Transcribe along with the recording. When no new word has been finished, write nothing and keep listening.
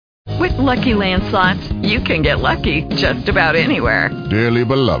With Lucky Land Slots, you can get lucky just about anywhere. Dearly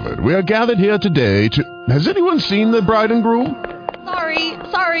beloved, we are gathered here today to... Has anyone seen the bride and groom?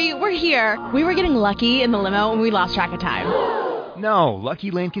 Sorry, we're here. We were getting lucky in the limo and we lost track of time. No,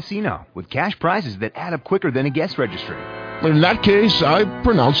 Lucky Land Casino, with cash prizes that add up quicker than a guest registry. In that case, I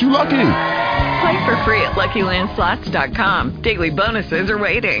pronounce you lucky. Play for free at LuckyLandSlots.com. Daily bonuses are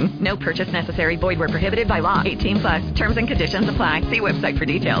waiting. No purchase necessary. Void where prohibited by law. 18+. Terms and conditions apply. See website for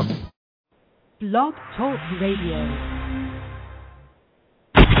details. Blog Talk Radio.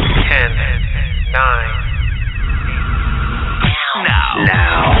 10, 9.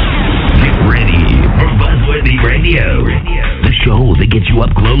 Now, get ready for BuzzWorthy Radio, the show that gets you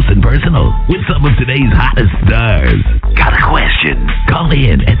up close and personal with some of today's hottest stars. Got a question? Call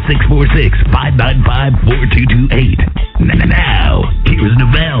in at 646-595-4228. Now, here's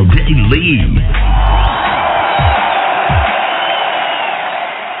NaVell J.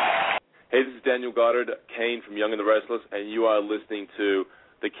 Hey, this is Daniel Goddard, Kane from Young and the Restless, and you are listening to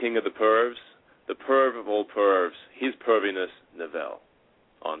the King of the Pervs, the perv of all pervs, his perviness, NaVell,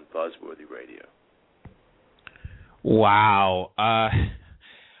 on BuzzWorthy Radio. Wow.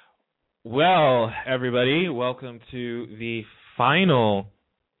 Well, everybody, welcome to the final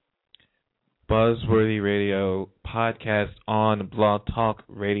BuzzWorthy Radio podcast on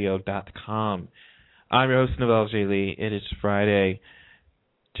BlogTalkRadio.com. I'm your host, NaVell J. It is Friday,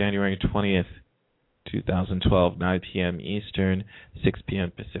 January 20th, 2012, 9 p.m. Eastern, 6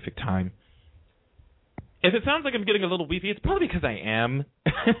 p.m. Pacific time. If it sounds like I'm getting a little weepy, it's probably because I am.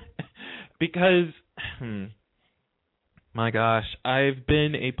 Because, my gosh, I've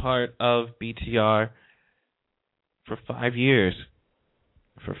been a part of BTR for 5 years.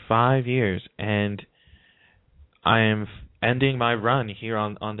 And I am ending my run here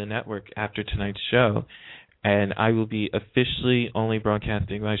on the network after tonight's show. And I will be officially only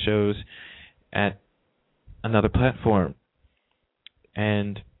broadcasting my shows at another platform.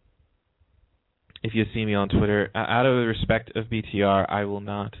 And if you see me on Twitter, out of the respect of BTR, I will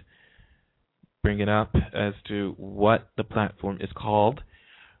not bring it up as to what the platform is called.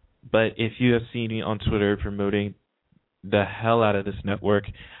 But if you have seen me on Twitter promoting the hell out of this network,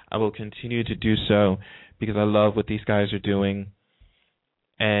 I will continue to do so because I love what these guys are doing.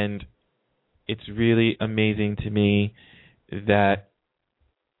 And it's really amazing to me that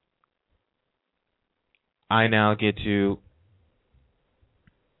I now get to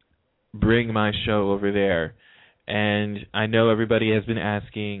bring my show over there. And I know everybody has been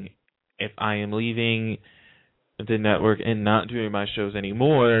asking if I am leaving the network and not doing my shows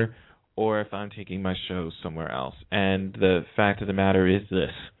anymore, or if I'm taking my shows somewhere else. And the fact of the matter is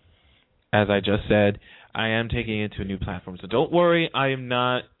this. As I just said, I am taking it to a new platform. So don't worry, I am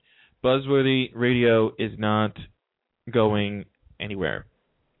not... BuzzWorthy Radio is not going anywhere.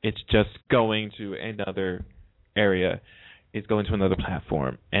 It's just going to another area. It's going to another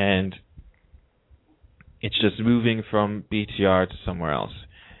platform. And it's just moving from BTR to somewhere else.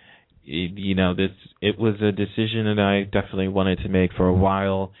 It was a decision that I definitely wanted to make for a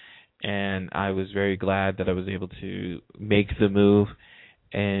while. And I was very glad that I was able to make the move.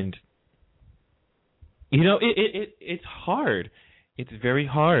 And, it's hard. It's very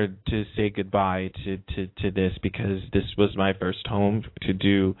hard to say goodbye to this because this was my first home to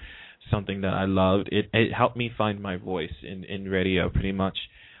do something that I loved. It helped me find my voice in radio pretty much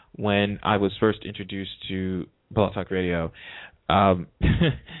when I was first introduced to Blog Talk Radio. And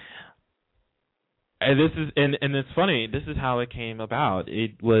it's funny, this is how it came about.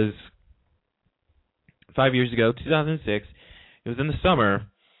 It was 5 years ago, 2006. It was in the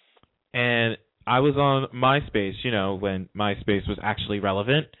summer, and I was on MySpace, when MySpace was actually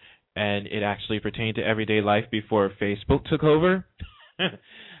relevant and it actually pertained to everyday life before Facebook took over.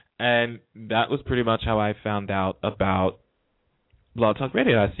 And that was pretty much how I found out about Blog Talk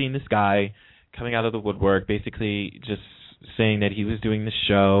Radio. I seen this guy coming out of the woodwork, basically just saying that he was doing the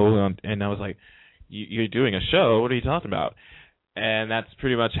show, and I was like, "You're doing a show? What are you talking about?" And that's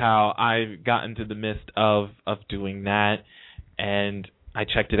pretty much how I got into the midst of doing that. And I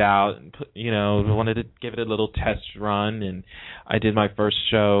checked it out and wanted to give it a little test run, and I did my first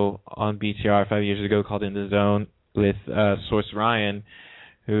show on BTR 5 years ago called In the Zone with Source Ryan,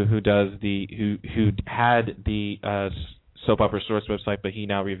 who had the Soap Opera Source website, but he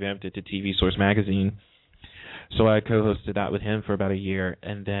now revamped it to TV Source Magazine. So I co-hosted that with him for about a year,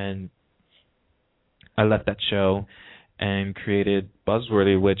 and then I left that show and created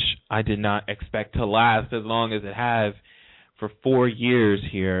BuzzWorthy, which I did not expect to last as long as it has. For 4 years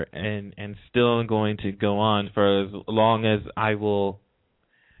here, and still going to go on for as long as I will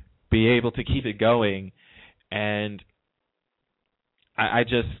be able to keep it going. And I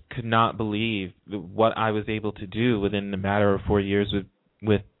just could not believe what I was able to do within a matter of 4 years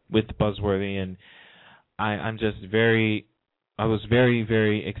with BuzzWorthy, and I was very,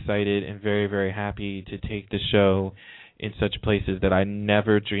 very excited and very, very happy to take the show in such places that I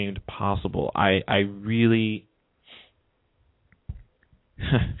never dreamed possible. I really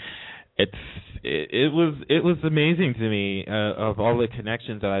it was amazing to me of all the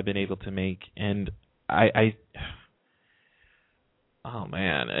connections that I've been able to make, and I oh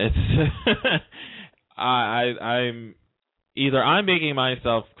man, it's I'm either I'm making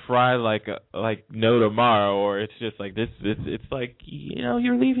myself cry like no tomorrow, or it's just like this. It's like, you know,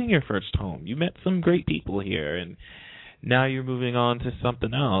 you're leaving your first home. You met some great people here, and now you're moving on to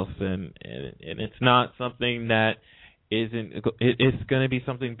something else, and it's not something that isn't. It's going to be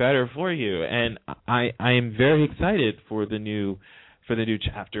something better for you, and I am very excited for the new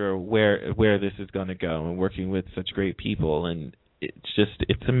chapter where this is going to go, and working with such great people, and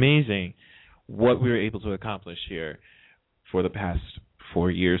it's amazing what we were able to accomplish here for the past 4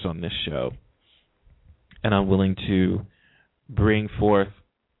 years on this show. And I'm willing to bring forth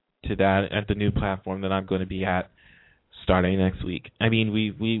to that at the new platform that I'm going to be at starting next week. I mean,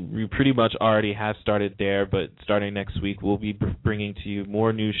 we pretty much already have started there, but starting next week we'll be bringing to you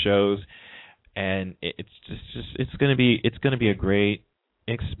more new shows, and it's going to be a great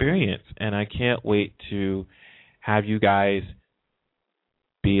experience, and I can't wait to have you guys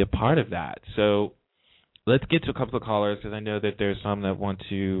be a part of that. So let's get to a couple of callers, because I know that there's some that want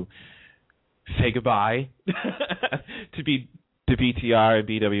to say goodbye to BTR and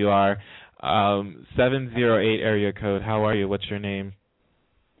BWR. 708 area code. How are you? What's your name?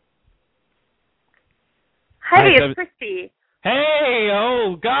 Hi, it's Christy. Hey,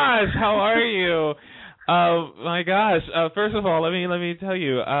 oh gosh, how are you? My gosh. First of all, let me tell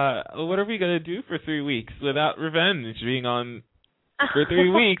you. What are we gonna do for 3 weeks without Revenge being on for 3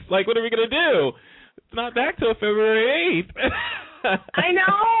 weeks? Like, what are we gonna do? It's not back till February 8th. I know.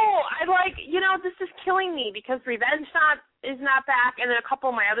 This is killing me because Revenge is not back, and then a couple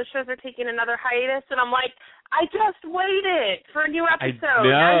of my other shows are taking another hiatus, and I'm like, I just waited for a new episode.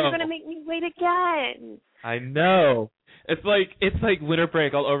 Now you're going to make me wait again. I know. It's like winter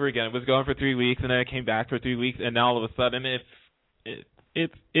break all over again. It was going for 3 weeks, and then I came back for 3 weeks, and now all of a sudden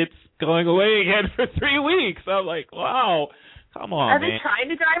it's going away again for 3 weeks. I'm like, wow, come on, Are they trying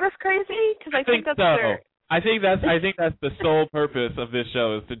to drive us crazy? Because I think that's so. I think that's the sole purpose of this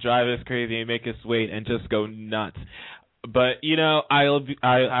show, is to drive us crazy and make us wait and just go nuts. But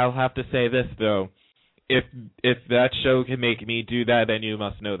I'll have to say this though, if that show can make me do that, then you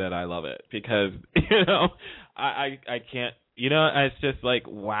must know that I love it, because I can't. It's just like,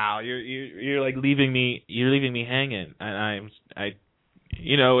 wow, you're like leaving me hanging, and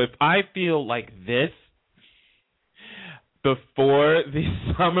if I feel like this before the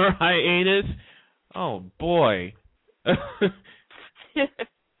summer hiatus. Oh, boy.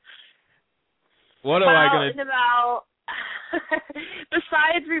 What am I going to... Well,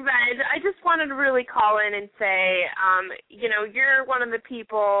 besides Revenge, I just wanted to really call in and say, you're one of the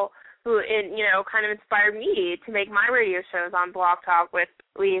people who, kind of inspired me to make my radio shows on Blog Talk with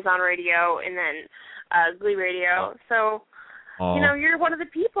Liaison Radio and then Glee Radio. So, you're one of the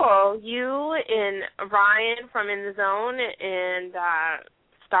people. You and Ryan from In the Zone and...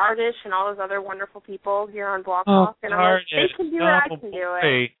 Stardish and all those other wonderful people here on Blog Talk. And I'm like, they can do it, I can do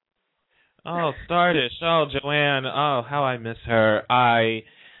it. Oh, Stardish. Oh, Joanne. Oh, how I miss her.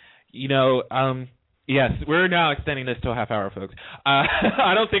 Yes, we're now extending this to a half hour, folks.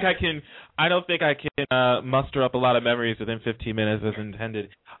 I don't think I can muster up a lot of memories within 15 minutes as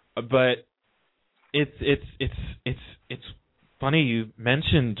intended. But it's funny you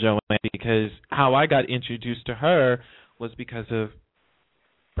mentioned Joanne, because how I got introduced to her was because of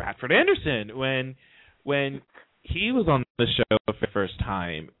Bradford Anderson when he was on the show for the first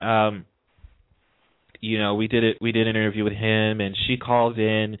time. We did an interview with him, and she called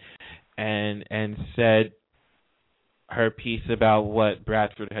in and said her piece about what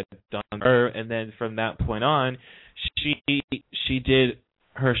Bradford had done to her, and then from that point on, she did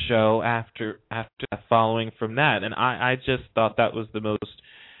her show after following from that, and I just thought that was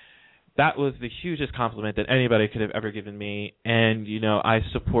the hugest compliment that anybody could have ever given me. And, I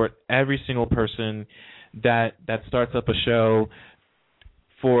support every single person that starts up a show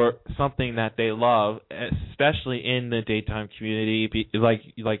for something that they love, especially in the daytime community,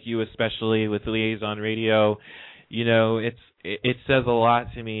 like you, especially with Liaison Radio. It says a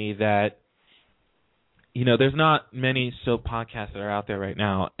lot to me that, there's not many soap podcasts that are out there right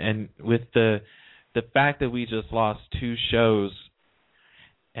now. And with the fact that we just lost 2 shows,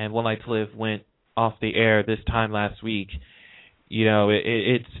 and One Life to Live went off the air this time last week,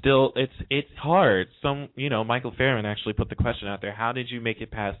 it's hard. Michael Fairman actually put the question out there, how did you make it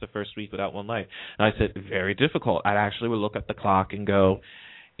past the first week without one life? And I said, very difficult. I actually would look at the clock and go,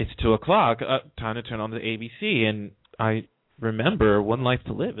 it's 2:00, time to turn on the ABC. And I remember One Life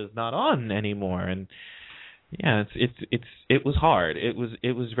to Live is not on anymore. And yeah, it was hard. It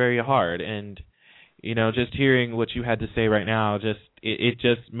was very hard. And, just hearing what you had to say right now, it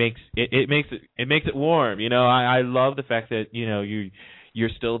just makes it warm. I love the fact that you're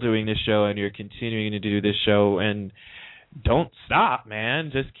still doing this show and you're continuing to do this show, and don't stop,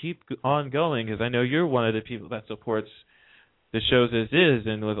 man. Just keep on going, because I know you're one of the people that supports the shows as is,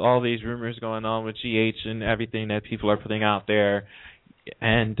 and with all these rumors going on with GH and everything that people are putting out there.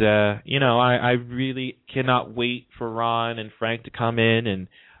 And I really cannot wait for Ron and Frank to come in and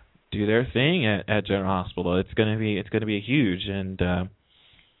do their thing at General Hospital. It's gonna be huge, and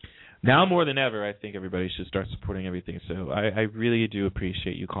now more than ever, I think everybody should start supporting everything. So I really do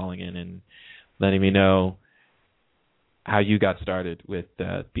appreciate you calling in and letting me know how you got started with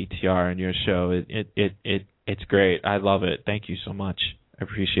BTR and your show. It's great. I love it. Thank you so much. I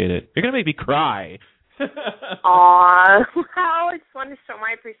appreciate it. You're gonna make me cry. Aw, wow! I just wanted to show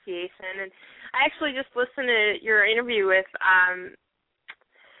my appreciation, and I actually just listened to your interview with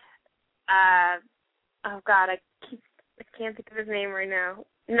oh God, I can't think of his name right now.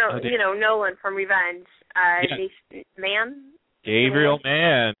 No, Nolan from Revenge. Gabriel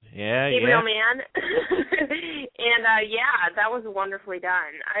Mann. Yeah, Gabriel Mann. And that was wonderfully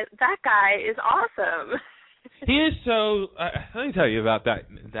done. That guy is awesome. He is so. Let me tell you about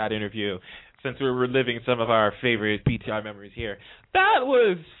that interview, since we're reliving some of our favorite BTR memories here. That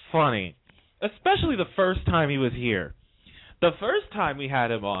was funny, especially the first time he was here. The first time we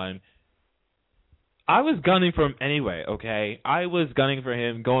had him on, I was gunning for him anyway, okay? I was gunning for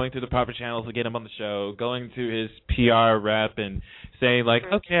him, going through the proper channels to get him on the show, going to his PR rep and saying, like,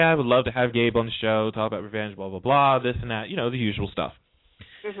 okay, I would love to have Gabe on the show, talk about revenge, blah, blah, blah, this and that, the usual stuff.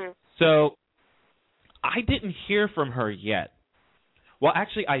 Mm-hmm. So I didn't hear from her yet. Well,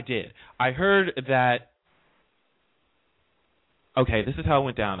 actually, I did. I heard that, okay, this is how it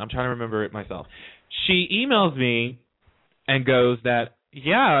went down. I'm trying to remember it myself. She emails me and goes that,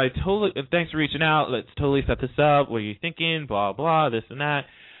 yeah, thanks for reaching out. Let's totally set this up. What are you thinking? Blah, blah, this and that.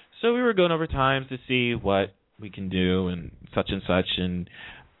 So we were going over times to see what we can do and such. And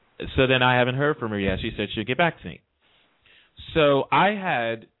so then I haven't heard from her yet. She said she'd get back to me. So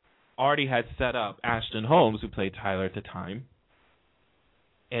I already had set up Ashton Holmes, who played Tyler at the time.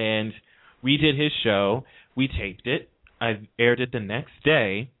 And we did his show. We taped it. I aired it the next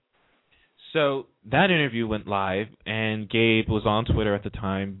day. So that interview went live, and Gabe was on Twitter at the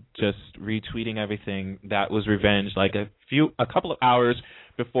time, just retweeting everything that was Revenge, like a couple of hours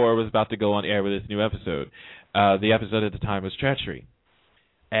before it was about to go on air with this new episode. The episode at the time was Treachery.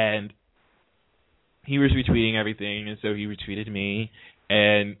 And he was retweeting everything, and so he retweeted me,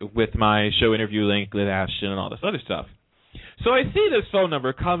 and with my show interview link with Ashton and all this other stuff. So I see this phone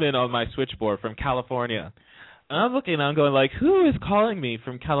number come in on my switchboard from California. And I'm looking and I'm going like, who is calling me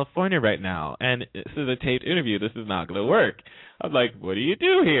from California right now? And this is a taped interview. This is not going to work. I'm like, what do you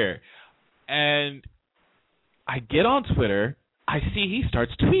do here? And I get on Twitter. I see he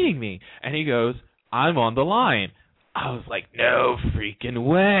starts tweeting me. And he goes, I'm on the line. I was like, no freaking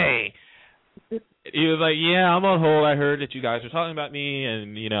way. He was like, yeah, I'm on hold. I heard that you guys were talking about me,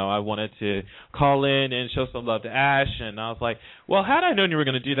 and, I wanted to call in and show some love to Ash. And I was like, well, had I known you were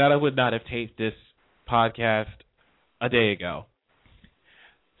going to do that, I would not have taped this podcast a day ago.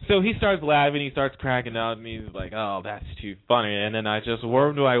 So he starts laughing, he starts cracking up, and he's like, oh, that's too funny. And then I just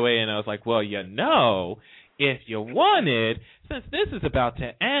wormed my way in, and I was like, well, if you wanted, since this is about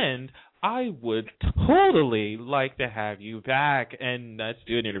to end, I would totally like to have you back, and let's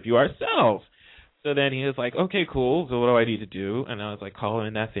do an interview ourselves. So then he was like, okay, cool, so what do I need to do? And I was like, call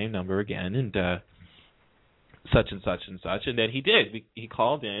in that same number again, and such and such and such. And then he did. He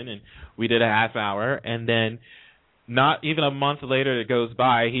called in, and we did a half hour, and then not even a month later it goes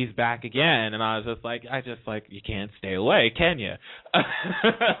by, he's back again, and I was just like, you can't stay away, can you?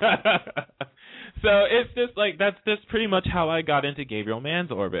 So it's just like, that's pretty much how I got into Gabriel Mann's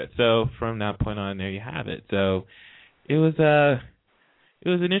orbit. So from that point on, there you have it. So it was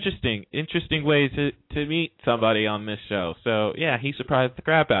an interesting way to meet somebody on this show. So yeah, he surprised the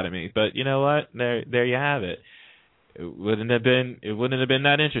crap out of me. But you know what? There you have it. It wouldn't have been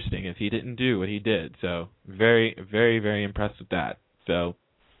that interesting if he didn't do what he did. So very, very, very impressed with that. So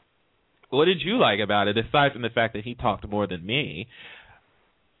what did you like about it, aside from the fact that he talked more than me?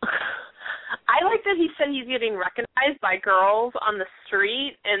 I I like that he said he's getting recognized by girls on the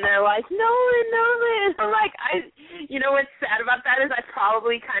street, and they're like, Nolan. I'm like, you know what's sad about that is I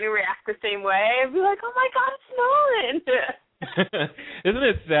probably kind of react the same way. I'd be like, oh my God, it's Nolan. Isn't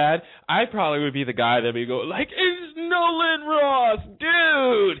it sad? I probably would be the guy that would go, like, it's Nolan Ross,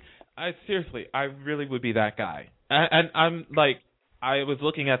 dude. I really would be that guy. And I'm like, I was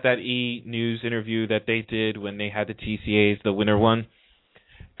looking at that E! News interview that they did when they had the TCAs, the winter one.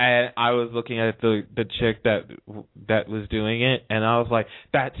 And I was looking at the chick that was doing it, and I was like,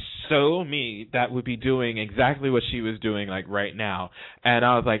 that's so me. That would be doing exactly what she was doing, like, right now. And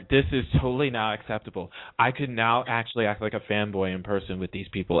I was like, this is totally not acceptable. I could now actually act like a fanboy in person with these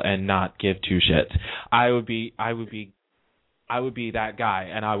people and not give two shits. I would be that guy,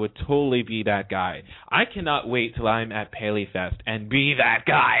 and I would totally be that guy. I cannot wait till I'm at Paley Fest and be that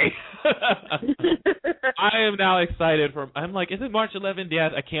guy. I am now excited I'm like, is it March 11th?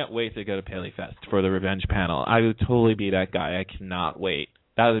 Yes, I can't wait to go to Paley Fest for the Revenge panel. I would totally be that guy. I cannot wait.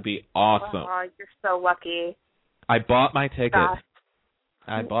 That would be awesome. Oh, you're so lucky. I bought my ticket. Gosh.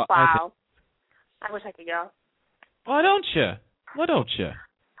 I bought my ticket. Wow. I wish I could go. Why don't you? Well,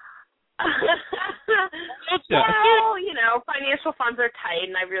 you know, financial funds are tight,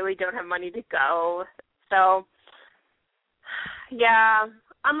 and I really don't have money to go. So, yeah.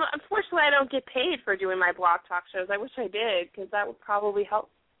 Unfortunately, I don't get paid for doing my blog talk shows. I wish I did, because that would probably help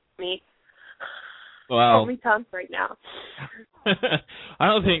me. Well, help me tons right now. I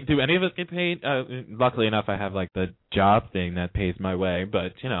don't think, do any of us get paid? Luckily enough, I have, like, the job thing that pays my way,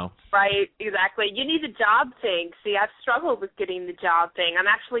 but, you know. Right, exactly. You need the job thing. See, I've struggled with getting the job thing. I'm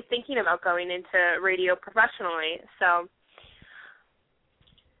actually thinking about going into radio professionally, so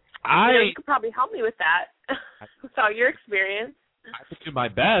you could probably help me with that. Without your experience. I could do my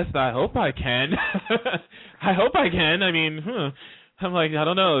best. I hope I can. I mean, I'm like, I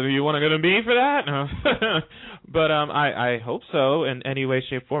don't know. Do you want to go to me for that? No. But I hope so in any way,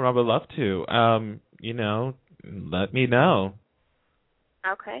 shape, form. I would love to. You know, let me know.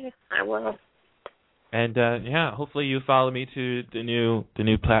 Okay, I will. And yeah, hopefully you follow me to the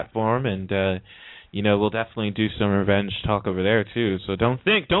new platform, and you know, we'll definitely do some revenge talk over there too. So don't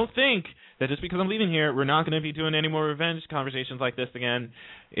think that just because I'm leaving here, we're not going to be doing any more revenge conversations like this again.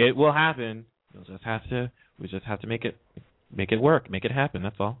 It will happen. We just have to make it work, make it happen.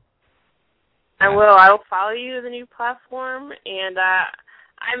 That's all. I will. I will follow you to the new platform, and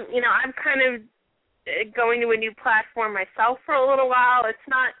I'm kind of going to a new platform myself for a little while. It's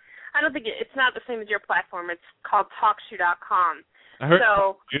not the same as your platform. It's called TalkShoe.com. I heard.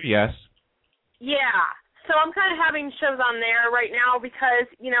 So Yes. Yeah. So I'm kind of having shows on there right now because,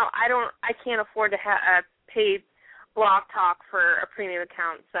 you know, I can't afford to pay Blog Talk for a premium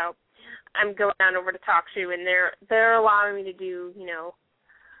account. So I'm going on over to TalkShoe, and they're allowing me to do, you know,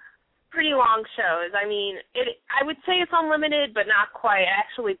 pretty long shows. I mean, I would say it's unlimited, but not quite. I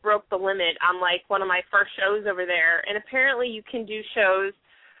actually broke the limit on, like, one of my first shows over there. And apparently you can do shows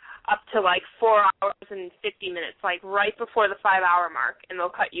up to, like, 4 hours and 50 minutes, like, right before the 5-hour mark, and they'll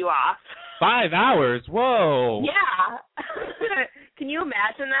cut you off. 5 hours? Whoa. Yeah. Can you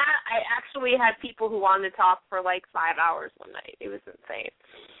imagine that? I actually had people who wanted to talk for, like, 5 hours one night. It was insane.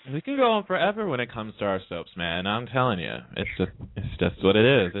 We can go on forever when it comes to our soaps, man. I'm telling you. It's just what it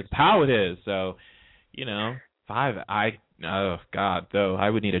is. It's how it is. So, you know, oh, God, though. I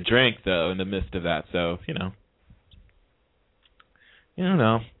would need a drink, though, in the midst of that. So, you know. You don't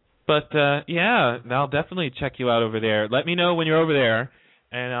know. But, yeah, I'll definitely check you out over there. Let me know when you're over there,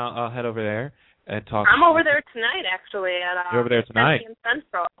 and I'll head over there and talk. I'm over there tonight, actually, at You're over there tonight? 10 p.m.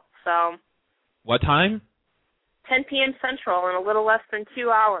 Central. So. What time? 10 p.m. Central in a little less than 2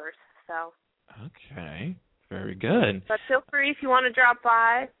 hours. So. Okay, very good. But feel free if you want to drop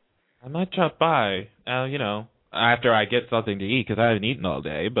by. I might drop by, you know, after I get something to eat, because I haven't eaten all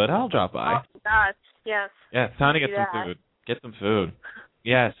day, but I'll drop by. Oh, gosh, yes. Yeah, it's time to get some food. Get some food.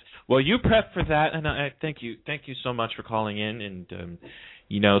 Yes. Well, you prep for that, and I thank you so much for calling in and,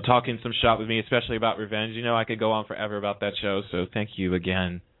 you know, talking some shop with me, especially about revenge. You know, I could go on forever about that show, so thank you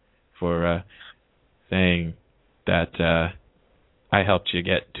again for saying that I helped you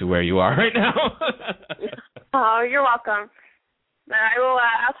get to where you are right now. Oh, you're welcome.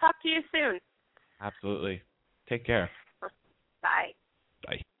 I'll talk to you soon. Absolutely. Take care. Bye.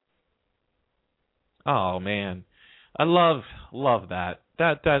 Bye. Oh, man. I love that.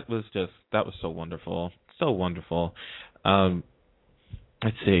 That was so wonderful. So wonderful.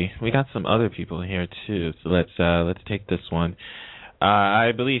 Let's see. We got some other people here too. So let's take this one.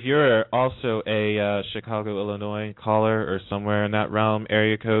 I believe you're also a Chicago, Illinois caller or somewhere in that realm.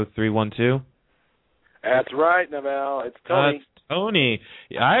 Area code 312. That's right, NaVell. It's Tony. Tony,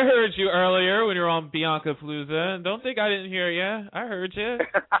 I heard you earlier when you were on Bianca Palooza. Don't think I didn't hear you. I heard you.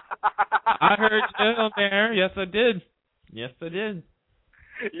 I heard you on there. Yes, I did. Yes,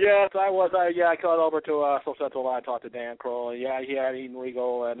 Yes, I was. I called over to Soul Central. I talked to Dan Kroll. And he had Eden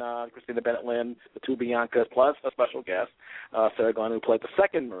Regal and Christina Bennett Lynn, the two Biancas, plus a special guest, Sarah Glenn, who played the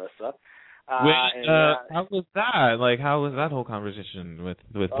second Marissa. How was that? Like, how was that whole conversation with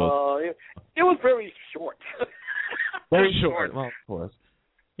both? It was very short. Very short. Well, of course.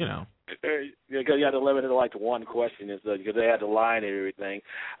 You know. Because you had to limit it to like one question, because they had to line and everything.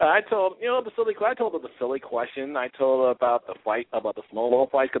 I told her the silly question. I told her about the fight, about the snowball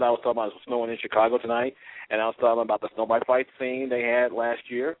fight, because I was talking about snowing in Chicago tonight, and I was talking about the snowball fight scene they had last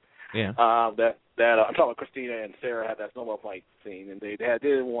year. Yeah. I'm talking about Christina and Sarah had that snowball fight scene, and they did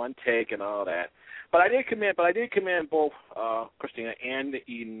it in one take and all that. But I did commend both Christina and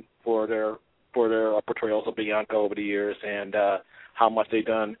Eden for their portrayals of Bianca over the years, and how much they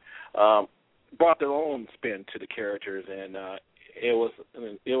done brought their own spin to the characters, and it was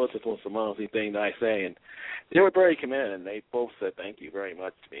just one amazing thing that I say, and they were very commended, and they both said thank you very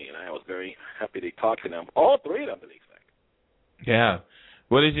much to me, and I was very happy to talk to them, all three of them, to be exact. Yeah.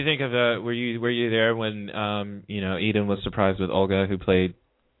 What did you think of were you there when Eden was surprised with Olga, who played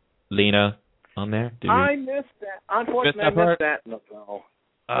Lena, on there? I missed that. Unfortunately, I missed that. No.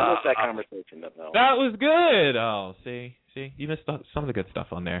 I missed that conversation. No. That was good. Oh, see, you missed some of the good stuff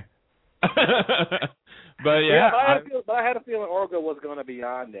on there. But I had a feeling Olga was going to be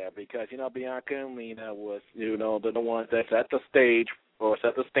on there because Bianca and Lena was the ones that set the stage or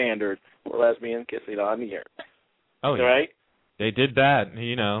set the standard for lesbian kissing on the air. Oh yeah, right. They did that.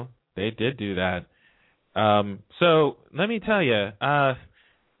 They did do that. So let me tell you,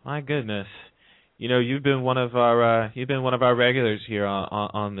 my goodness. You've been one of our regulars here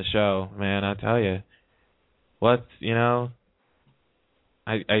on the show, man. I tell you, I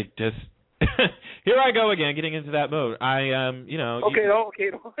just here I go again, getting into that mode. Okay.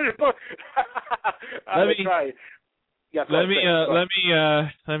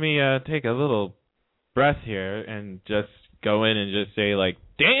 Let me take a little breath here and just go in and just say, like,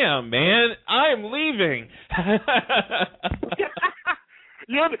 damn, man, I'm leaving.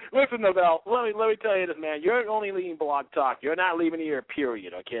 Listen, NaVell, let me tell you this, man. You're only leaving Blog Talk. You're not leaving here,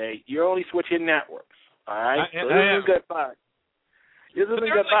 period, okay? You're only switching networks, all right? So this is goodbye. This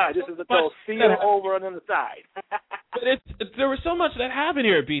isn't goodbye. This is a go see you over on the side. But there was so much that happened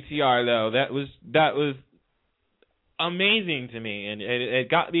here at BTR, though. That was amazing to me, and it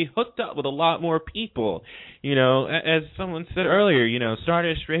got me hooked up with a lot more people. As someone said earlier,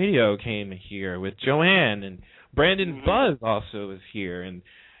 Stardust Radio came here with Joanne, and Brandon Buzz also was here, and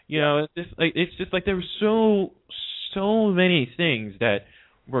it's just like there were so many things that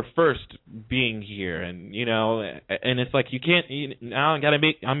were first being here, and and it's like you can't now.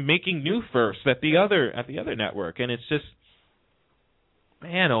 I'm making new firsts at the other network, and it's just.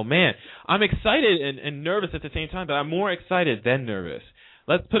 Man, oh man, I'm excited and nervous at the same time, but I'm more excited than nervous.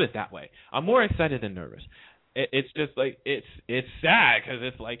 Let's put it that way. I'm more excited than nervous. It's just like it's sad because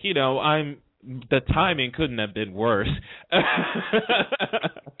it's like the timing couldn't have been worse.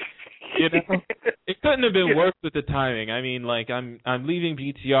 It couldn't have been worse with the timing. I mean, like I'm leaving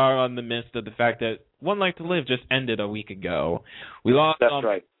BTR on the midst of the fact that One Life to Live just ended a week ago. We lost. That's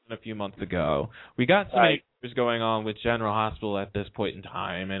right. A few months ago. We got so many things going on with General Hospital at this point in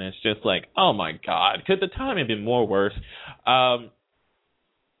time, and it's just like, oh my God, could the time have been more worse?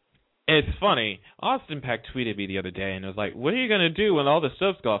 It's funny. Austin Peck tweeted me the other day, and it was like, what are you going to do when all the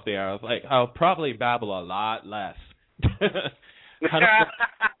soaps go off the air? I was like, I'll probably babble a lot less.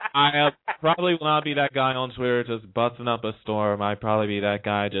 I probably will not be that guy on Twitter just busting up a storm. I'd probably be that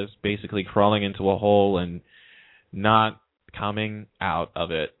guy just basically crawling into a hole and not coming out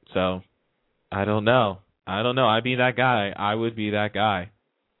of it. So I don't know. I'd be that guy. I would be that guy.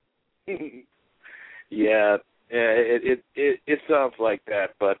 Yeah, it sounds like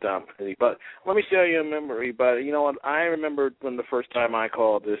that. But let me share you a memory. But you know what? I remember when the first time I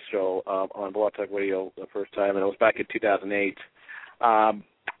called this show on BlogTalkRadio the first time, and it was back in 2008.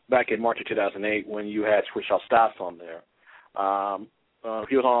 Back in March of 2008, when you had Swishaw Stas on there.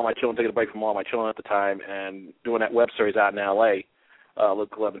 He was on All My Children, taking a break from All My Children at the time, and doing that web series out in L.A.,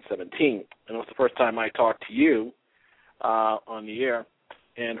 Luke 11:17. And it was the first time I talked to you on the air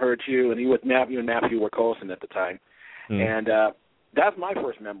and heard you, and you and Matthew were co-hosting at the time. And that's my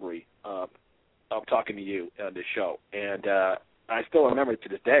first memory of talking to you on this show. And I still remember it to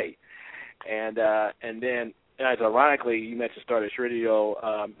this day. And then, as ironically, you mentioned Stardust Radio,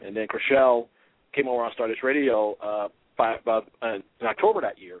 and then Chriselle came over on Stardust Radio in October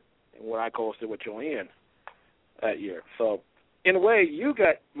that year, and when I co-hosted with Joanne that year. So in a way, you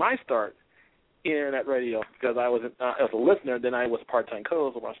got my start in Internet radio because I was as a listener, then I was part-time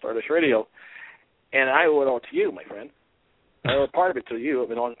co-host of Stardust Radio, and I owe it all to you, my friend. I owe part of it to you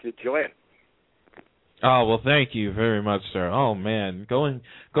in order to Joanne. Oh, well, thank you very much, sir. Oh, man, going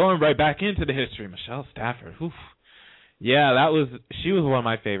right back into the history, Michelle Stafford. Oof. Yeah, she was one of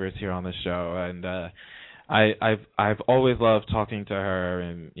my favorites here on the show, and I've always loved talking to her,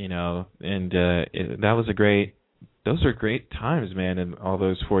 and those are great times, man, in all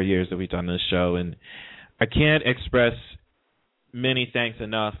those 4 years that we've done this show, and I can't express many thanks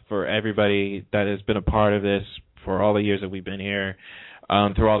enough for everybody that has been a part of this for all the years that we've been here.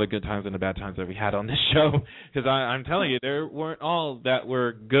 Through all the good times and the bad times that we had on this show, because I'm telling you, there weren't all that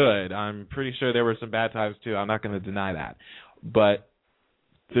were good. I'm pretty sure there were some bad times too. I'm not going to deny that. But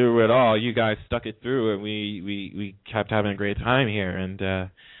through it all, you guys stuck it through, and we kept having a great time here. And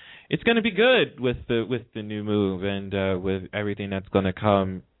it's going to be good with the new move and with everything that's going to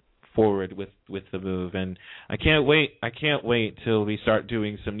come forward with the move. And I can't wait till we start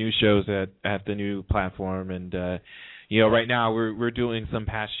doing some new shows at the new platform. And right now we're doing some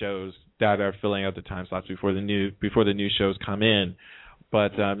past shows that are filling out the time slots before the new shows come in,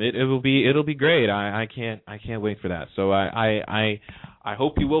 but it'll be great. I can't wait for that. So I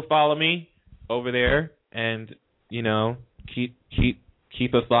hope you will follow me over there and keep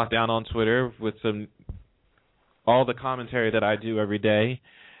us locked down on Twitter with all the commentary that I do every day,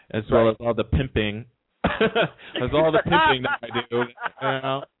 as well as all the pimping, all the pimping that I do.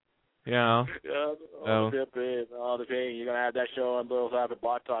 All the pain. You're gonna have that show on Blog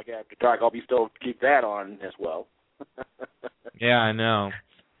Talk after dark. I'll be still keep that on as well. Yeah, I know.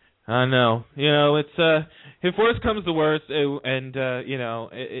 It's if worse comes to worse,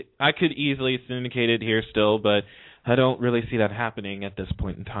 I could easily syndicate it here still, but I don't really see that happening at this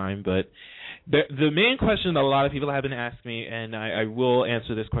point in time. But the main question that a lot of people have been asking me, and I will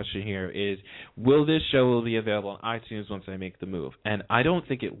answer this question here, is will this show be available on iTunes once I make the move? And I don't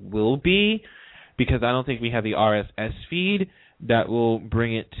think it will be, because I don't think we have the RSS feed that will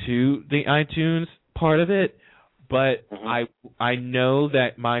bring it to the iTunes part of it. But I know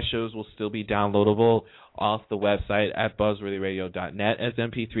that my shows will still be downloadable off the website at BuzzWorthyRadio.net as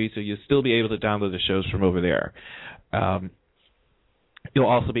MP3, so you'll still be able to download the shows from over there. You'll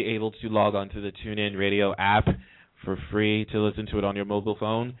also be able to log on to the TuneIn Radio app for free to listen to it on your mobile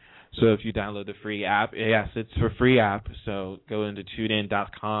phone. So if you download the free app, yes, it's a free app. So go into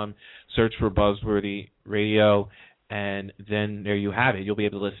TuneIn.com, search for BuzzWorthy Radio, and then there you have it. You'll be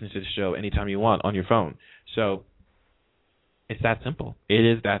able to listen to the show anytime you want on your phone. So it's that simple. It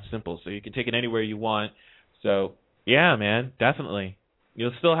is that simple. So you can take it anywhere you want. So yeah, man, definitely.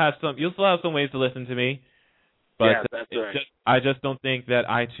 You'll still have some ways to listen to me. But yeah, that's right. I just don't think that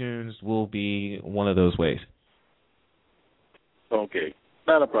iTunes will be one of those ways. Okay,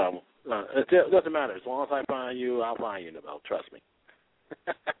 not a problem. It doesn't matter. As long as I find you, I'll find you, NaVell. Trust me.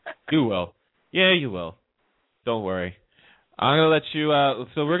 You will. Yeah, you will. Don't worry. I'm gonna let you.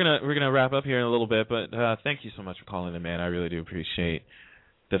 So we're gonna wrap up here in a little bit. But thank you so much for calling in, man. I really do appreciate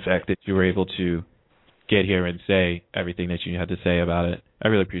the fact that you were able to get here and say everything that you had to say about it. I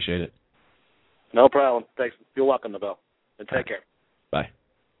really appreciate it. No problem. Thanks. You're welcome, NaVell. And take care. Bye.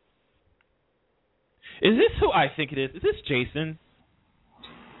 Is this who I think it is? Is this Jason?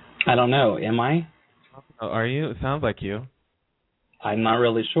 I don't know. Am I? Oh, are you? It sounds like you. I'm not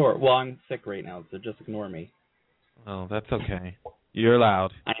really sure. Well, I'm sick right now, so just ignore me. Oh, that's okay. You're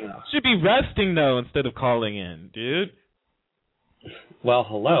allowed. I know. Should be resting, though, instead of calling in, dude. Well,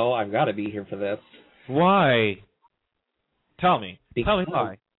 hello. I've got to be here for this. Why? Tell me. Tell me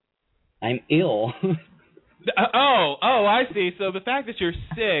why. I'm ill. I see. So the fact that you're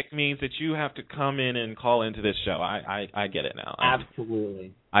sick means that you have to come in and call into this show. I get it now.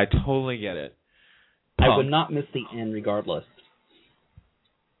 Absolutely. I totally get it. I would not miss the end regardless.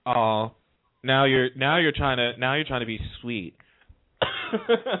 Oh, now you're trying to be sweet.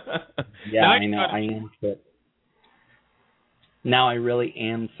 Yeah, I know. I am sick. Now I really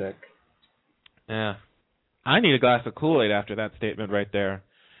am sick. Yeah. I need a glass of Kool-Aid after that statement right there.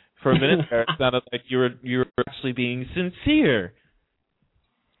 For a minute there, it sounded like you were actually being sincere.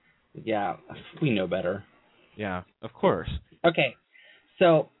 Yeah, we know better. Yeah, of course. Okay,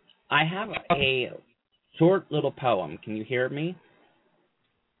 so I have a short little poem. Can you hear me?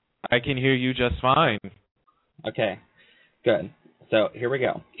 I can hear you just fine. Okay, good. So here we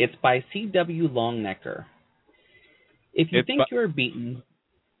go. It's by C.W. Longnecker. If you think you are beaten,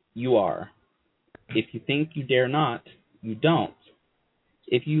 you are. If you think you dare not, you don't.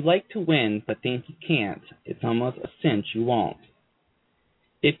 If you like to win but think you can't, it's almost a cinch you won't.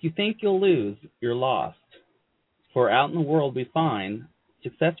 If you think you'll lose, you're lost. For out in the world we find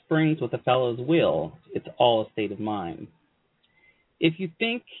success brings what a fellow's will. It's all a state of mind. If you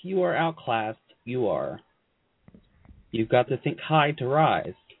think you are outclassed, you are. You've got to think high to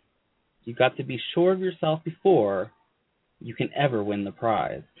rise. You've got to be sure of yourself before you can ever win the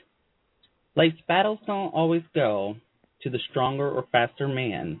prize. Life's battles don't always go to the stronger or faster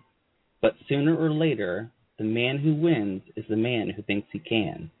man, but sooner or later, the man who wins is the man who thinks he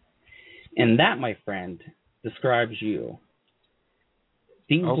can. And that, my friend, describes you.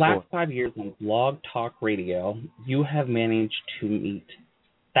 These last 5 years on Blog Talk Radio, you have managed to meet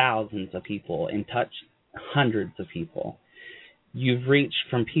thousands of people and touch hundreds of people. You've reached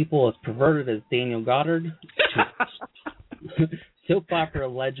from people as perverted as Daniel Goddard to soap opera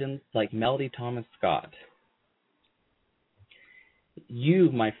legends like Melody Thomas Scott.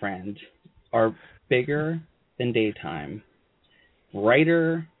 You, my friend, are bigger than daytime,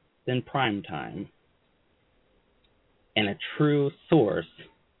 brighter than primetime, and a true source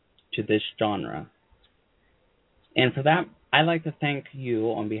to this genre. And for that, I'd like to thank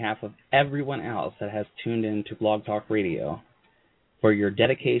you on behalf of everyone else that has tuned in to Blog Talk Radio for your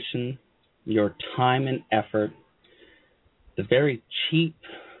dedication, your time and effort, the very cheap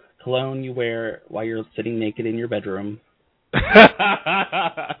cologne you wear while you're sitting naked in your bedroom.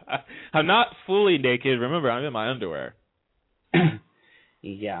 I'm not fully naked. Remember, I'm in my underwear.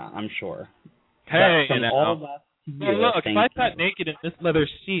 Yeah, I'm sure. Hey, from all of us, look, if I sat naked in this leather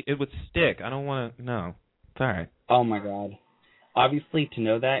seat, it would stick. I don't want to. No, it's all right. Oh my God! Obviously, to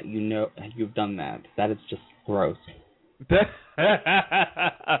know that, you know you've done that. That is just gross.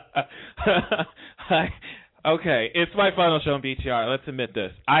 Okay, it's my final show on BTR. Let's admit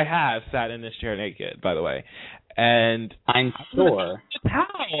this. I have sat in this chair naked, by the way, and I'm sure.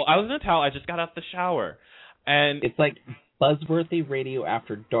 I was in a towel. I just got out the shower, and it's like BuzzWorthy Radio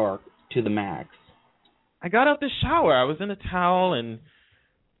after dark to the max. I got out the shower. I was in a towel, and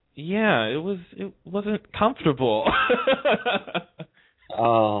yeah, it wasn't comfortable.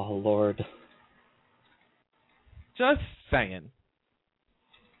 Oh Lord. Just saying.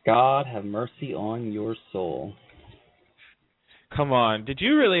 God have mercy on your soul. Come on. Did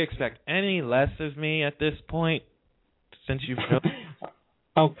you really expect any less of me at this point? Since you've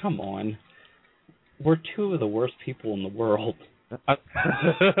Oh, come on. We're two of the worst people in the world.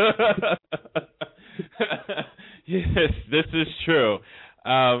 Yes, this is true.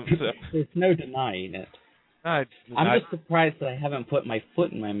 There's no denying it. I'm just surprised that I haven't put my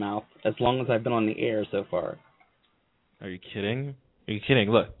foot in my mouth as long as I've been on the air so far. Are you kidding? Are you kidding?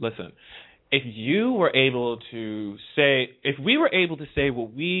 Look, listen. If we were able to say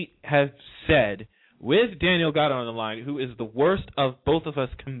what we have said with Daniel Goddard on the line, who is the worst of both of us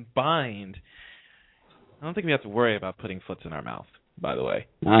combined, I don't think we have to worry about putting foots in our mouth, by the way.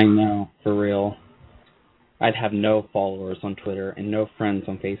 I know, for real. I'd have no followers on Twitter and no friends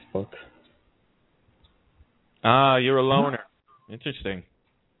on Facebook. Ah, you're a loner. Interesting.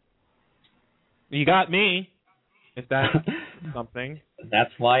 You got me. If that's something.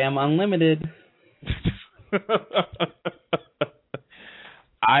 That's why I'm unlimited.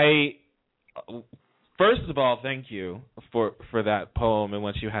 First of all, thank you for that poem and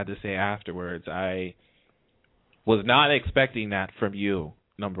what you had to say afterwards. I was not expecting that from you,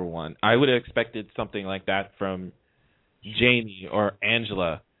 number one. I would have expected something like that from Jamie or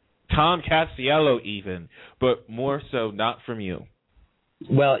Angela, Tom Cassiello even, but more so not from you.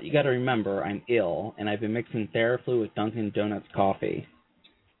 Well, you got to remember, I'm ill, and I've been mixing Theraflu with Dunkin' Donuts coffee.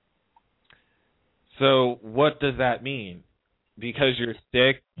 So what does that mean? Because you're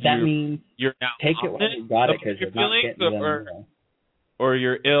sick, that means you're now take it while you got it because you're not getting it. Or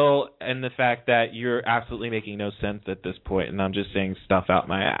you're ill, and the fact that you're absolutely making no sense at this point, and I'm just saying stuff out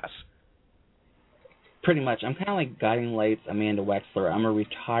my ass. Pretty much. I'm kind of like Guiding Lights Amanda Wexler. I'm a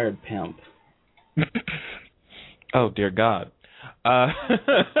retired pimp. Oh, dear God.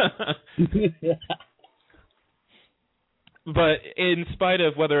 But in spite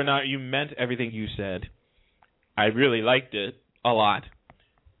of whether or not you meant everything you said, I really liked it a lot.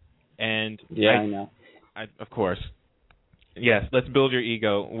 And yeah, I know. Of course. Yes, let's build your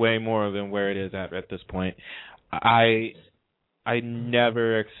ego way more than where it is at this point. I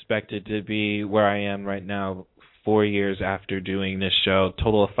never expected to be where I am right now 4 years after doing this show,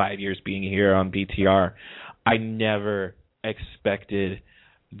 total of 5 years being here on BTR. I never expected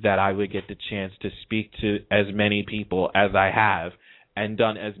that I would get the chance to speak to as many people as I have and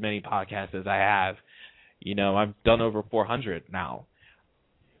done as many podcasts as I have. You know, I've done over 400 now.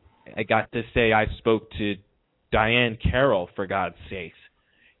 I got to say I spoke to Diane Carroll, for God's sakes.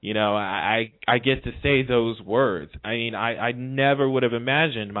 You know, I get to say those words. I mean, I never would have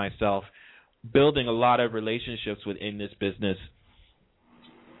imagined myself building a lot of relationships within this business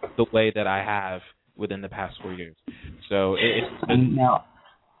the way that I have within the past 4 years. So now,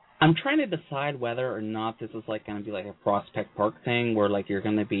 I'm trying to decide whether or not this is like going to be like a Prospect Park thing where like you're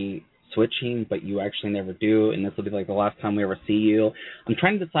going to be switching, but you actually never do, and this will be like the last time we ever see you. I'm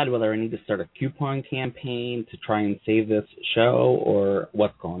trying to decide whether I need to start a coupon campaign to try and save this show or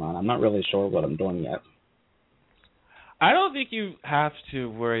what's going on. I'm not really sure what I'm doing yet. I don't think you have to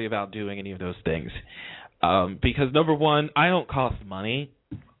worry about doing any of those things because, number one, I don't cost money,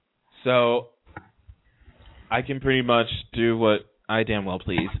 so I can pretty much do what I damn well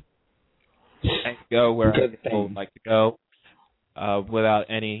please and go where I would like to go without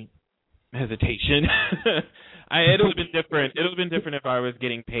any hesitation. It would have been different. It would have been different if I was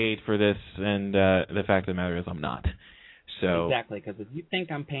getting paid for this, and the fact of the matter is I'm not. So exactly, because if you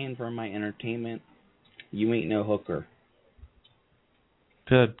think I'm paying for my entertainment, you ain't no hooker.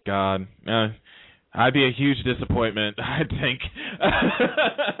 Good God. I'd be a huge disappointment, I think.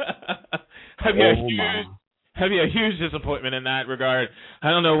 I'd be a huge disappointment in that regard. I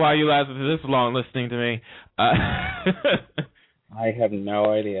don't know why you lasted this long listening to me. I have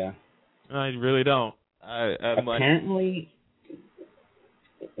no idea. I really don't. Apparently,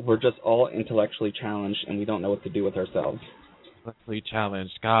 we're just all intellectually challenged, and we don't know what to do with ourselves. Intellectually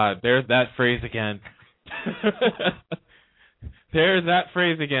challenged. God, there's that phrase again. There's that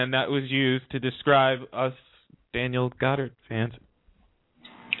phrase again that was used to describe us Daniel Goddard fans.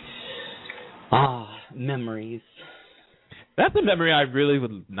 Memories. That's a memory I really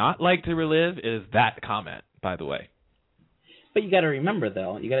would not like to relive, is that comment, by the way. But you got to remember,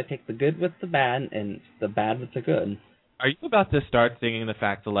 though, you got to take the good with the bad and the bad with the good. Are you about to start singing the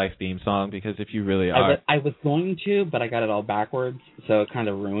Facts of Life theme song? Because if you really are... I was going to, but I got it all backwards, so it kind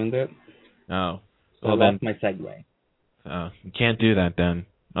of ruined it. Oh. So well, that's my segue. You can't do that then.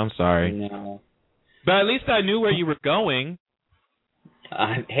 I'm sorry. No. But at least I knew where you were going.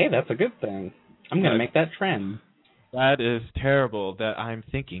 Hey, that's a good thing. I'm going to make that trend. That is terrible that I'm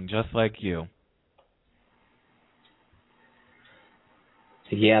thinking just like you.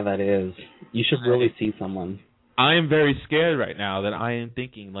 Yeah, that is. You should really see someone. I am very scared right now that I am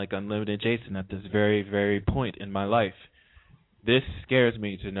thinking like Unlimited Jason at this very, very point in my life. This scares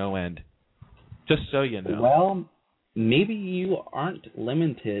me to no end. Just so you know. Well, maybe you aren't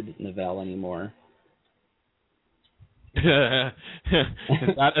limited, NaVell, anymore. Is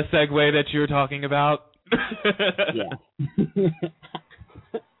that a segue that you were talking about? Yeah.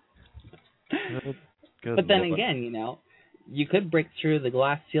 Good but then Lord. again, you know, you could break through the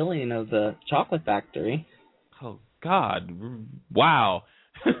glass ceiling of the chocolate factory. Oh, God. Wow.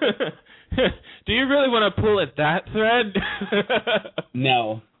 Do you really want to pull at that thread?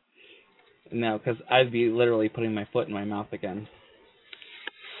 No, because I'd be literally putting my foot in my mouth again.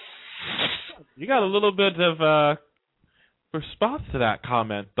 You got a little bit of response to that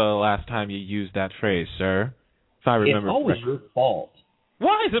comment the last time you used that phrase, sir. If I remember It's always correctly. your fault.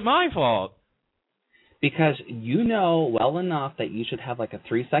 Why is it my fault? Because you know well enough that you should have like a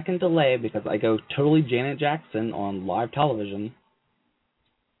 3-second delay because I go totally Janet Jackson on live television.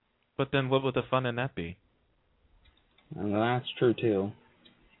 But then what would the fun in that be? And that's true, too.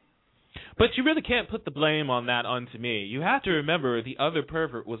 But you really can't put the blame on that onto me. You have to remember the other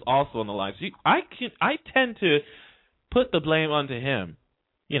pervert was also on the line. So I tend to put the blame onto him,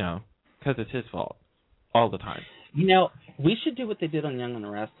 you know, because it's his fault all the time. You know, we should do what they did on Young and the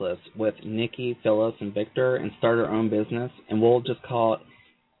Restless with Nikki, Phyllis, and Victor and start our own business, and we'll just call it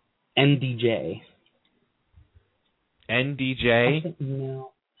NDJ. NDJ?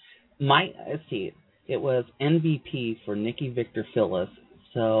 No. Let's see. It was MVP for Nikki, Victor, Phyllis.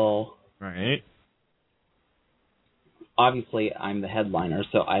 So, right. Obviously, I'm the headliner,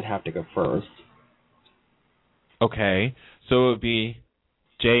 so I'd have to go first. Okay, so it would be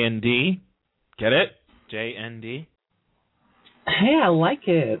J&D. Get it? J&D. Hey, I like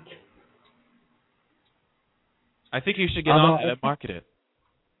it. I think you should get on it and market it.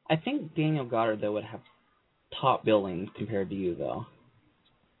 I think Daniel Goddard, though, would have top billing compared to you, though.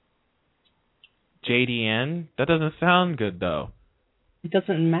 JDN? That doesn't sound good, though. It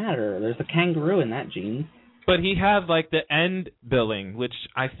doesn't matter. There's a kangaroo in that gene. But he has, like, the end billing, which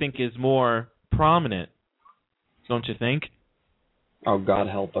I think is more prominent. Don't you think? Oh, God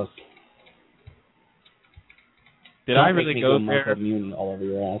help us. Did I really go there? All over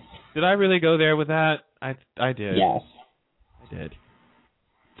your ass. Did I really go there with that? I did. Yes. I did.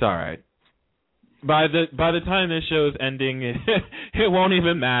 It's all right. By the time this show is ending, it won't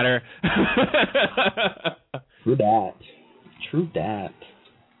even matter. True that.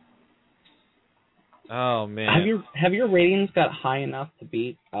 Oh man. Have your ratings got high enough to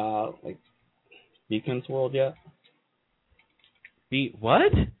beat like Beacon's World yet?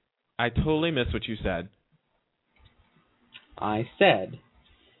 What? I totally missed what you said. I said,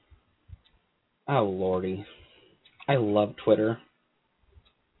 oh lordy, I love Twitter.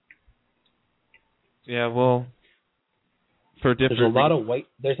 Yeah, well, for different.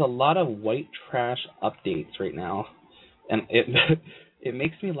 There's a lot of white trash updates right now, and it it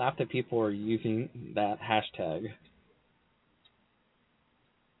makes me laugh that people are using that hashtag.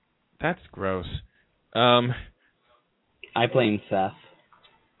 That's gross. I blame Seth.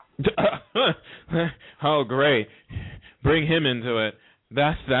 Oh, great! Bring him into it.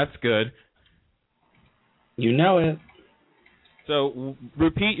 That's good. You know it. So,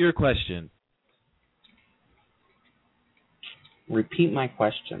 repeat your question. Repeat my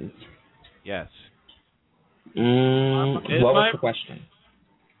questions. Yes. What was the question?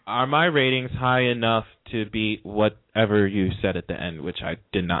 Are my ratings high enough to beat whatever you said at the end, which I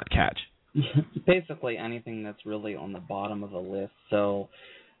did not catch? Basically anything that's really on the bottom of the list. So,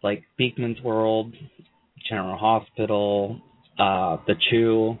 like Beekman's World, General Hospital, The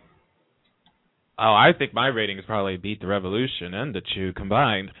Chew. Oh, I think my ratings probably beat The Revolution and The Chew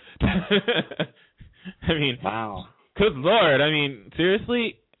combined. I mean, wow. Good Lord, I mean,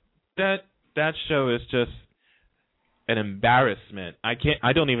 seriously, that show is just an embarrassment. I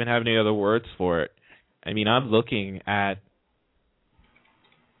don't even have any other words for it. I mean, I'm looking at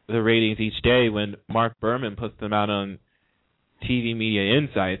the ratings each day when Mark Berman puts them out on TV Media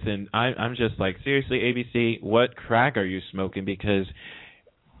Insights, and I'm just like, seriously, ABC, what crack are you smoking? Because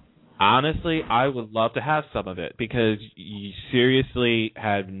honestly, I would love to have some of it, because you seriously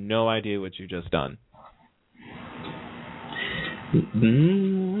have no idea what you've just done.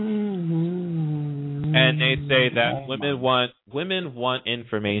 And they say that women want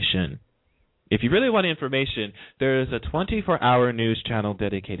information. If you really want information, there is a 24-hour news channel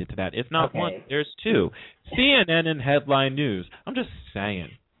dedicated to that. If not one, there's two. CNN and Headline News. I'm just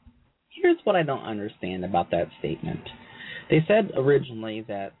saying. Here's what I don't understand about that statement. They said originally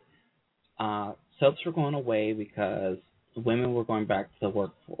that soaps were going away because women were going back to the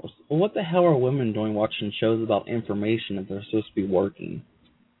workforce. Well, what the hell are women doing watching shows about information if they're supposed to be working?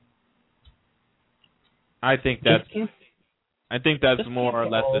 I think that's more or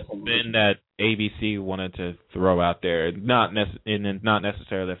less the spin that ABC wanted to throw out there, not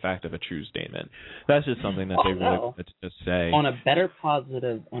necessarily the fact of a true statement. That's just something that they really wanted to just say. On a better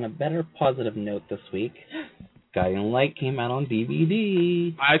positive note this week, Guiding Light came out on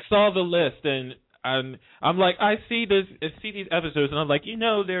DVD. I saw the list, and I'm like, I see these episodes, and I'm like,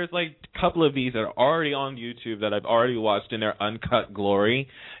 there's like a couple of these that are already on YouTube that I've already watched in their uncut glory,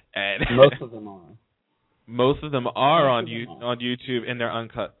 and most of them are. Most of them are on YouTube in their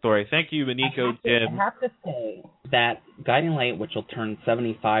uncut story. Thank you, Maniko Jim. I have to say that Guiding Light, which will turn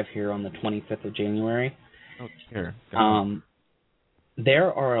 75 here on the 25th of January,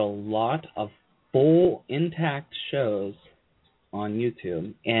 there are a lot of full, intact shows on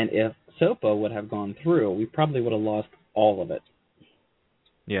YouTube. And if SOPA would have gone through, we probably would have lost all of it.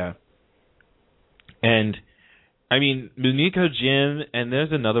 Yeah. And, I mean, Maniko Jim, and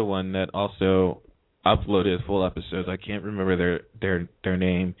there's another one that also uploaded full episodes. I can't remember their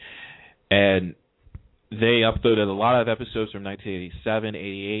name, and they uploaded a lot of episodes from 1987,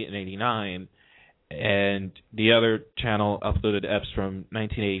 88, and 89, and the other channel uploaded eps from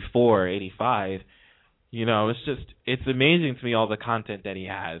 1984, 85. It's amazing to me all the content that he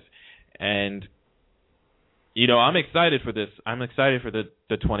has, and I'm excited for this. I'm excited for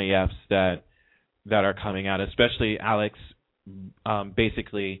the 20 eps that are coming out, especially Alex.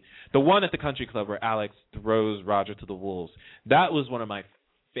 Basically, the one at the country club where Alex throws Roger to the wolves. That was one of my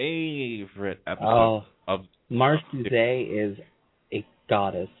favorite episodes. Marge Duzay is a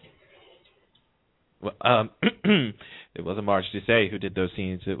goddess. Well, it wasn't Marge Duzay who did those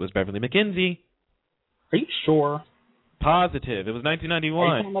scenes. It was Beverly McKenzie. Are you sure? Positive. It was 1991.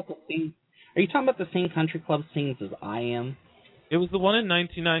 Are you talking about the same country club scenes as I am? It was the one in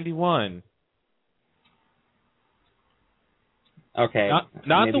 1991. Okay.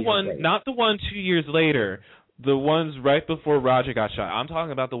 Not the one 2 years later. The ones right before Roger got shot. I'm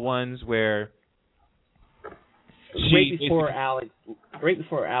talking about the ones where right before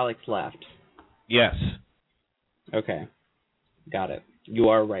Alex left. Yes. Okay.Got it. You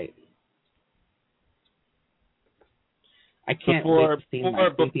are right. I can't wait to see my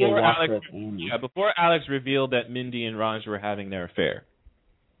Cynthia Waters with Annie. Yeah, before Alex revealed that Mindy and Raj were having their affair.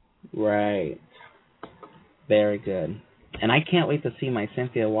 Right. Very good. And I can't wait to see my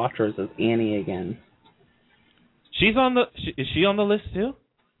Cynthia Waters as Annie again. Is she on the list too?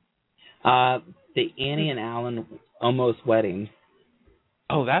 The Annie and Alan almost wedding.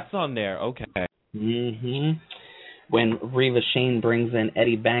 Oh, that's on there. Okay. Mm-hmm. When Reva Shane brings in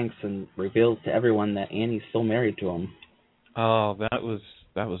Eddie Banks and reveals to everyone that Annie's still married to him. Oh, that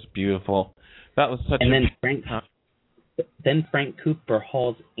was beautiful. That was such and a... then Frank Cooper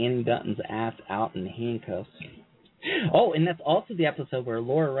hauls Annie Dutton's ass out in handcuffs. Oh, and that's also the episode where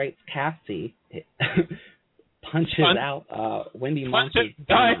Laura Wright's Cassie punches out Wendy Monte's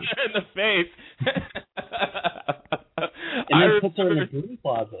dies in the face. and then puts her in the broom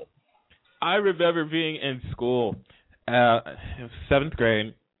closet. I remember being in school, 7th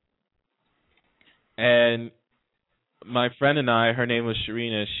grade, and my friend and I, her name was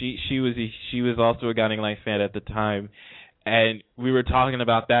Sharina. She was also a Guiding Light fan at the time, and we were talking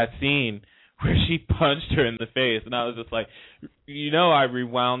about that scene where she punched her in the face, and I was just like, I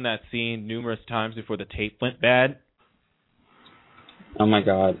rewound that scene numerous times before the tape went bad. Oh my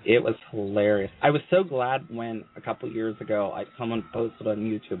God, it was hilarious. I was so glad when a couple years ago someone posted on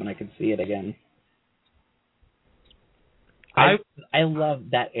YouTube and I could see it again. I love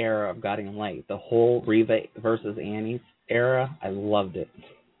that era of Guiding Light, the whole Reva versus Annie's era. I loved it.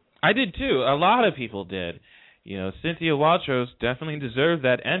 I did too. A lot of people did. Cynthia Watros definitely deserved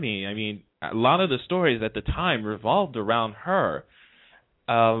that Emmy. I mean, a lot of the stories at the time revolved around her.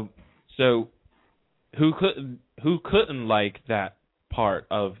 So who couldn't like that part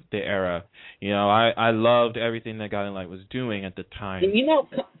of the era? I loved everything that Guiding Light was doing at the time. And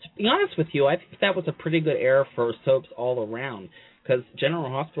to be honest with you, I think that was a pretty good era for soaps all around, because General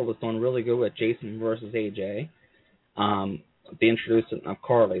Hospital was doing really good with Jason versus AJ, the introduction of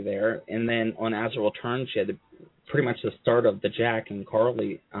Carly there, and then on As It Returns, she had pretty much the start of the Jack and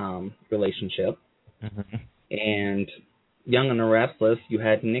Carly relationship. Mm-hmm. And Young and the Restless, you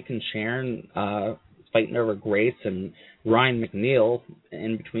had Nick and Sharon fighting over Grace, and Ryan McNeil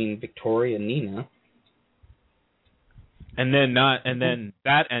in between Victoria and Nina. And then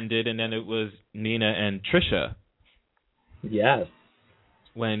that ended, and then it was Nina and Trisha. Yes.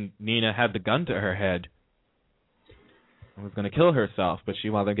 When Nina had the gun to her head and was going to kill herself, but she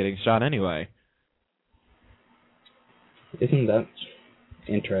wound up getting shot anyway. Isn't that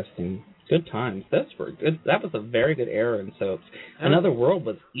interesting? Good times. That was a very good era in soaps. Another World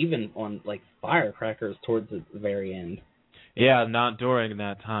was even on firecrackers towards the very end. Yeah, not during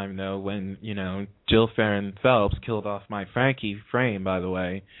that time though, when Jill Farron Phelps killed off my Frankie frame, by the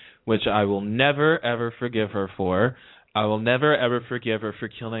way, which I will never ever forgive her for. I will never ever forgive her for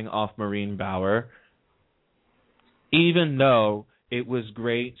killing off Maureen Bauer, even though it was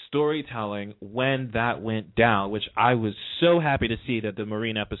great storytelling when that went down, which I was so happy to see that the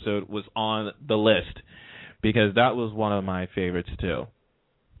Maureen episode was on the list, because that was one of my favorites too.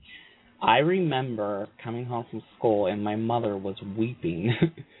 I remember coming home from school and my mother was weeping,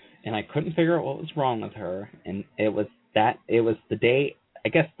 and I couldn't figure out what was wrong with her. And it was the day, I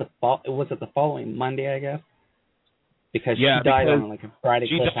guess it was the following Monday, I guess, because she died on a Friday.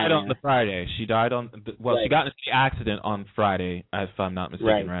 She died on the Friday. She died on she got into the accident on Friday, if I'm not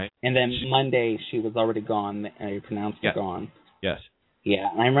mistaken, right? And then Monday she was already gone. I pronounced her gone. Yes.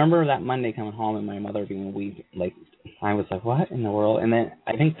 Yeah, and I remember that Monday coming home and my mother being weak. I was like, what in the world? And then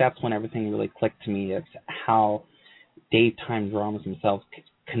I think that's when everything really clicked to me. It's how daytime dramas themselves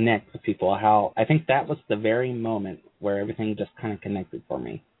connect with people. How I think that was the very moment where everything just kind of connected for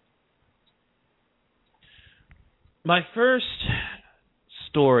me. My first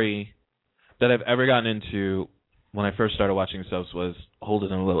story that I've ever gotten into when I first started watching soaps was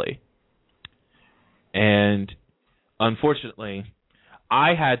Holden and Lily. And unfortunately,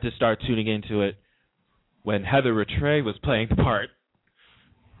 I had to start tuning into it when Heather Rattray was playing the part.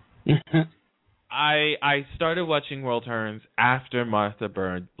 I started watching World Turns after Martha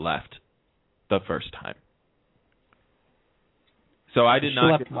Byrne left the first time. So I did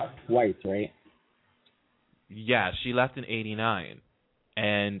not... She left twice, right? Yeah, she left in 1989.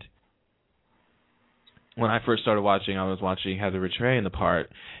 And when I first started watching, I was watching Heather Rattray in the part.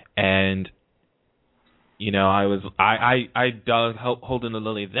 And, I dug Holden and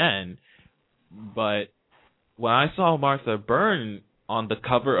Lily then. But when I saw Martha Byrne on the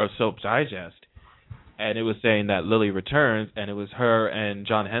cover of Soap Digest, and it was saying that Lily returns, and it was her and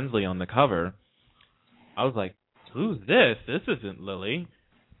John Hensley on the cover, I was like, who's this? This isn't Lily.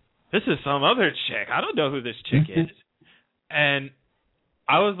 This is some other chick. I don't know who this chick is. And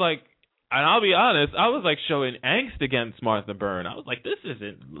I was like, and I'll be honest, I was like showing angst against Martha Byrne. I was like, this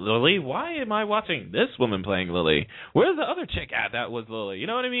isn't Lily. Why am I watching this woman playing Lily? Where's the other chick at that was Lily? You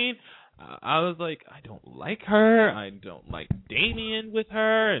know what I mean? I was like, I don't like her. I don't like Damien with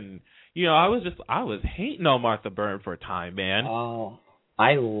her. And, I was hating on Martha Byrne for a time, man. Oh,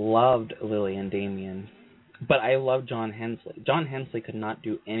 I loved Lily and Damien. But I love John Hensley. John Hensley could not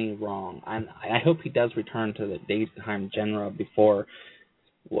do any wrong. I hope he does return to the daytime genre before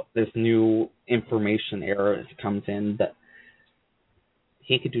this new information era comes in. But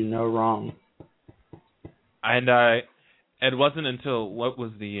he could do no wrong. And it wasn't until, what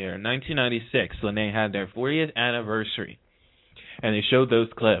was the year? 1996, when they had their 40th anniversary, and they showed those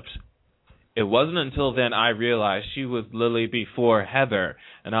clips. It wasn't until then I realized she was Lily before Heather,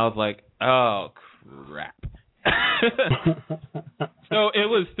 and I was like, oh, crap. So it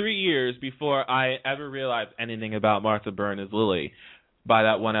was 3 years before I ever realized anything about Martha Byrne as Lily by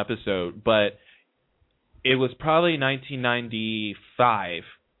that one episode, but it was probably 1995,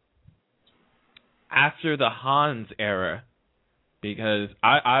 after the Hans era, because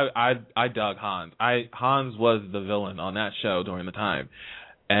I dug Hans. Hans was the villain on that show during the time,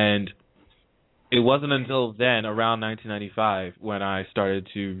 and it wasn't until then, around 1995, when I started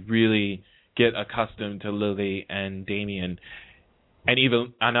to really get accustomed to Lily and Damien,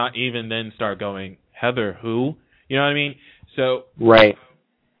 and not even then start going, Heather, who? You know what I mean? So right,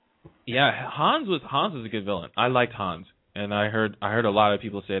 yeah, Hans was a good villain. I liked Hans, and I heard a lot of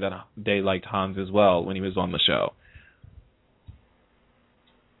people say that they liked Hans as well when he was on the show.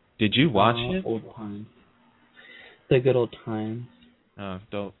 Did you watch it? Old times. The good old times.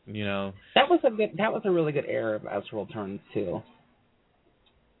 Don't you know? That was a really good era of Ezreal turns too.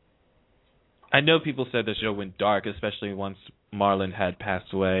 I know people said the show went dark, especially once Marlon had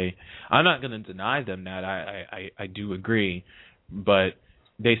passed away. I'm not going to deny them that. I do agree, but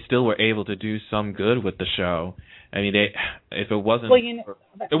they still were able to do some good with the show. I mean, if it wasn't,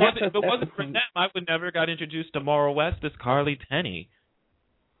 if it wasn't for them, I would never got introduced to Maura West as Carly Tenney.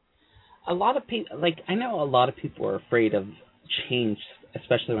 A lot of people, I know a lot of people are afraid of change,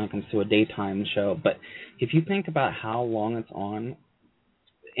 especially when it comes to a daytime show. But if you think about how long it's on,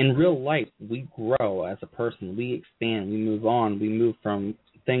 in real life, we grow as a person. We expand. We move on. We move from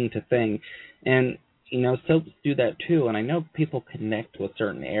thing to thing. And, soaps do that too. And I know people connect to a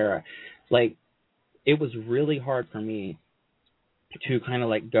certain era. It was really hard for me to kind of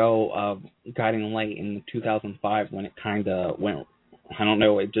let go of Guiding Light in 2005 when it kind of went, I don't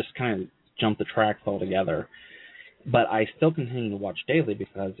know, it just kind of jumped the tracks altogether. But I still continue to watch daily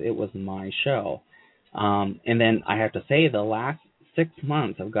because it was my show. And then I have to say, the last 6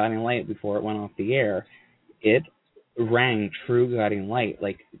 months of Guiding Light before it went off the air, it rang true Guiding Light.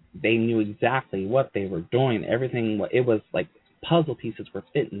 They knew exactly what they were doing. Everything, it was like puzzle pieces were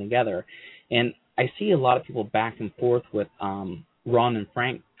fitting together. And I see a lot of people back and forth with Ron and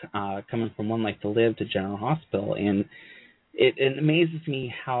Frank coming from One Life to Live to General Hospital, and it amazes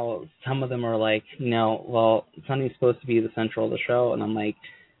me how some of them are like, well, Sunny's supposed to be the central of the show, and I'm like,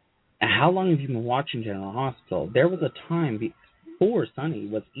 how long have you been watching General Hospital? There was a time before Sunny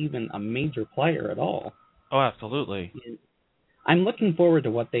was even a major player at all. Oh, absolutely. And I'm looking forward to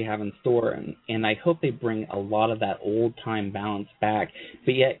what they have in store, and I hope they bring a lot of that old-time balance back,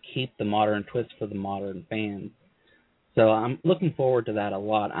 but yet keep the modern twist for the modern fans. So I'm looking forward to that a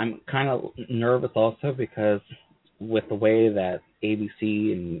lot. I'm kind of nervous also because with the way that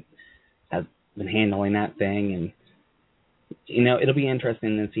ABC has been handling that thing, and it'll be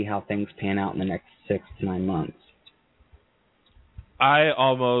interesting to see how things pan out in the next 6 to 9 months. I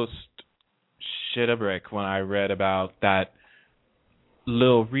almost shit a brick when I read about that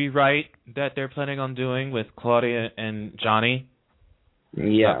little rewrite that they're planning on doing with Claudia and Johnny.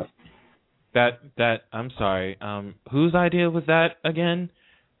 Yeah. That I'm sorry. Whose idea was that again?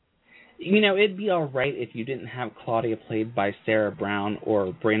 It'd be all right if you didn't have Claudia played by Sarah Brown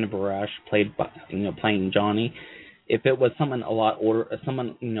or Brandon Barash played by playing Johnny. If it was someone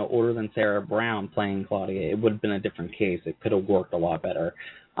older than Sarah Brown playing Claudia, it would have been a different case. It could have worked a lot better.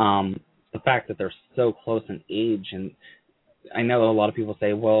 The fact that they're so close in age, and I know a lot of people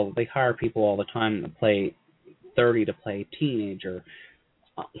say, well, they hire people all the time to play 30 to play teenager,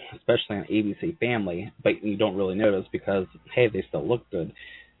 especially on ABC Family, but you don't really notice because, hey, they still look good.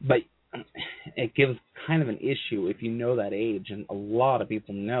 But it gives kind of an issue if you know that age, and a lot of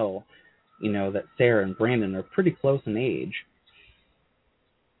people know, that Sarah and Brandon are pretty close in age.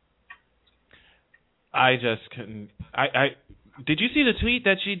 I just couldn't. Did you see the tweet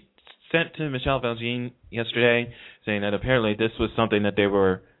that she sent to Michelle Valjean yesterday, saying that apparently this was something that they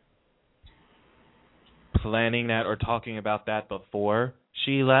were planning that or talking about that before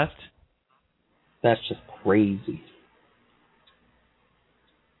she left? That's just crazy.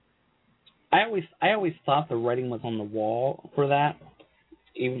 I always thought the writing was on the wall for that,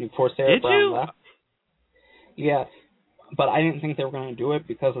 even before Sarah Brown left. Yeah, but I didn't think they were going to do it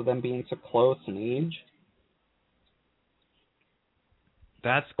because of them being so close in age.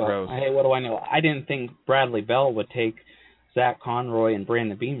 That's but, gross. Hey, what do I know? I didn't think Bradley Bell would take Zach Conroy and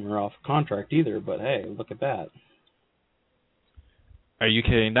Brandon Beamer off contract either, but hey, look at that. Are you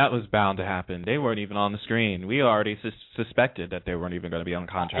kidding? That was bound to happen. They weren't even on the screen. We already suspected that they weren't even going to be on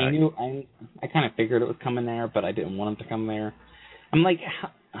contract. I kind of figured it was coming there, but I didn't want him to come there. I'm like,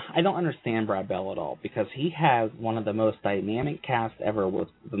 I don't understand Brad Bell at all, because he has one of the most dynamic casts ever with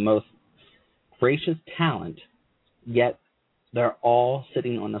the most gracious talent, yet they're all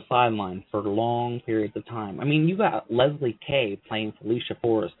sitting on the sideline for long periods of time. I mean, you got Leslie Kay playing Felicia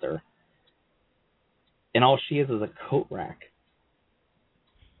Forrester, and all she is a coat rack.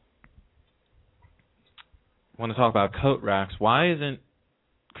 I want to talk about coat racks. Why isn't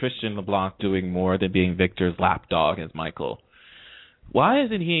Christian LeBlanc doing more than being Victor's lapdog as Michael? Why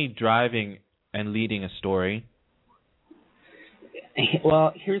isn't he driving and leading a story?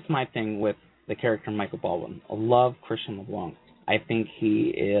 Well, here's my thing with the character Michael Baldwin. I love Christian LeBlanc. I think he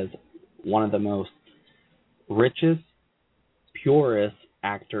is one of the most richest, purest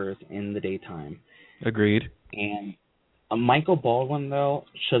actors in the daytime. Agreed. And Michael Baldwin, though,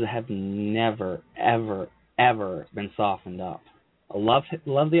 should have never, ever, ever been softened up. I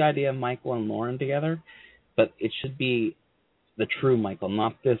love the idea of Michael and Lauren together, but it should be the true Michael,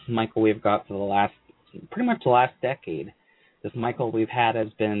 not this Michael we've got for pretty much the last decade. This Michael we've had has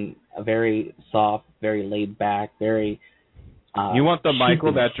been a very soft, very laid back, very... you want the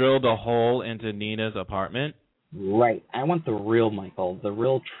Michael that drilled a hole into Nina's apartment? Right. I want the real Michael, the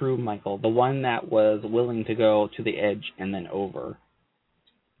real true Michael, the one that was willing to go to the edge and then over.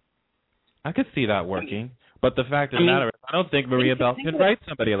 I could see that working. But the fact of the matter is, I don't think Maria Bell could write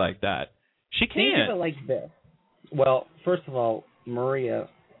somebody like that. She can't. Think of it like this. Well, first of all, Maria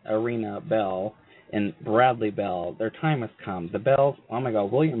Arena Bell and Bradley Bell, their time has come. The Bells, oh my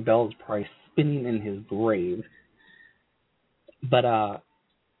God, William Bell is probably spinning in his grave. But,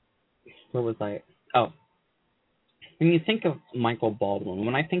 where was I? Oh. When you think of Michael Baldwin,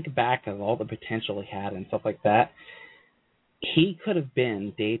 when I think back of all the potential he had and stuff like that, he could have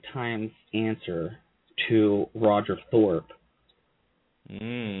been daytime's answer to Roger Thorpe.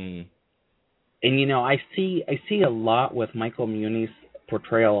 Mm. And, you know, I see a lot with Michael Muni's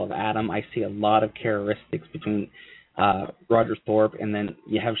portrayal of Adam. I see a lot of characteristics between Roger Thorpe, and then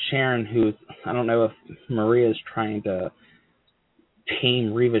you have Sharon, who's, I don't know if Maria's trying to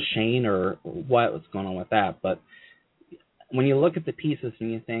tame Reva Shane or what's going on with that, but when you look at the pieces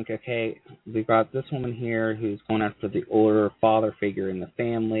and you think, okay, we've got this woman here who's going after the older father figure in the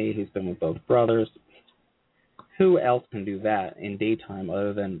family, who's been with both brothers. Who else can do that in daytime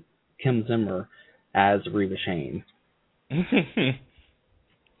other than Kim Zimmer as Reva Shane?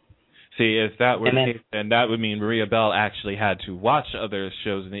 See, if that were the case, then that would mean Maria Bell actually had to watch other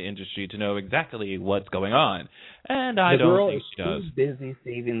shows in the industry to know exactly what's going on. And I don't think she does. The girl is too busy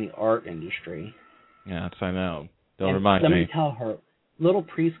saving the art industry. Yes, I know. Don't remind me. Let me tell her, little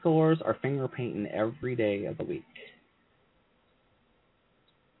preschoolers are finger painting every day of the week.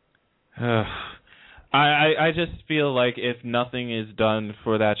 I just feel like if nothing is done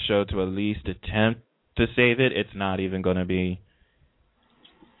for that show to at least attempt to save it, it's not even going to be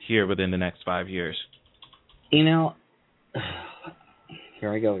here within the next 5 years. You know,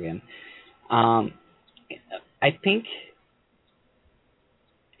 here I go again. I think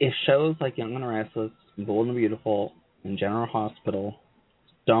if shows like Young and Restless, Bold and Beautiful, and General Hospital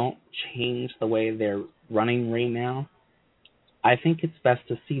don't change the way they're running right now, I think it's best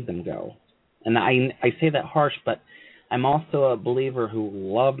to see them go. And I say that harsh, but I'm also a believer who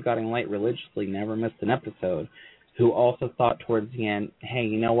loved Guiding Light religiously, never missed an episode, who also thought towards the end, hey,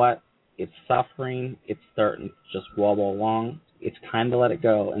 you know what? It's suffering. It's starting to just wobble along. It's time to let it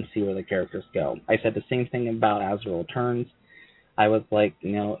go and see where the characters go. I said the same thing about Azrael Returns. I was like,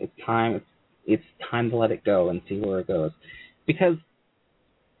 you know, it's time to let it go and see where it goes. Because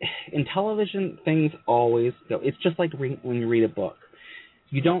in television, things always go. It's just like when you read a book.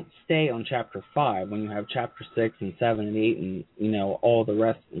 You don't stay on chapter 5 when you have chapter 6 and 7 and 8 and, you know, all the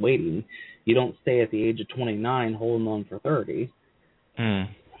rest waiting. You don't stay at the age of 29 holding on for 30. Mm.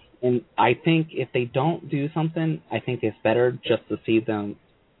 And I think if they don't do something, I think it's better just to see them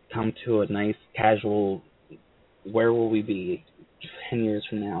come to a nice casual, where will we be 10 years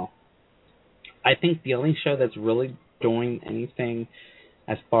from now? I think the only show that's really doing anything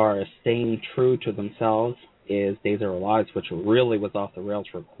as far as staying true to themselves is Days of Our Lives, which really was off the rails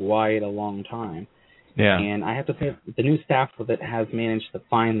for quite a long time. Yeah. And I have to say, the new staff with it has managed to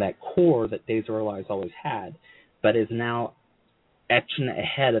find that core that Days of Our Lives always had, but is now etching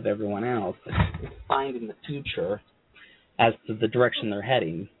ahead of everyone else, finding the future as to the direction they're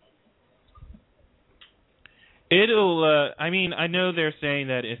heading. It'll, I mean, I know they're saying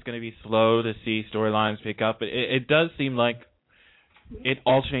that it's going to be slow to see storylines pick up, but it does seem like it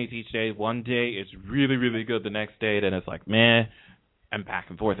alternates each day. One day it's really, really good. The next day, then it's like, meh, and back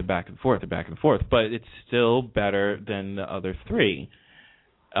and forth and back and forth and back and forth. But it's still better than the other three.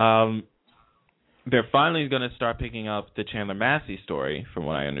 They're finally going to start picking up the Chandler Massey story, from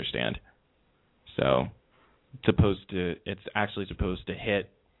what I understand. So it's actually supposed to hit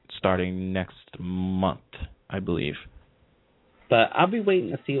starting next month, I believe. But I'll be waiting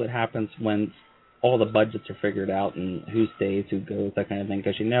to see what happens when all the budgets are figured out and who stays, who goes, that kind of thing,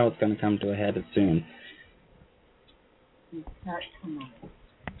 because you know it's going to come to a head soon.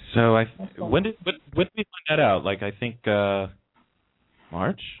 So when did we find that out? Like, I think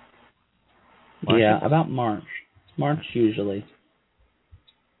March? Yeah, about March. March usually.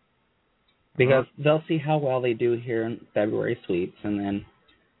 Because they'll see how well they do here in February sweeps, and then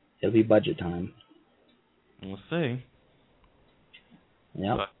it'll be budget time. We'll see.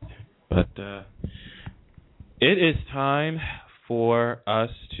 Yeah. But it is time for us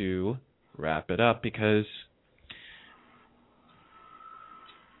to wrap it up, because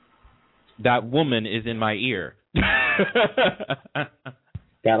that woman is in my ear.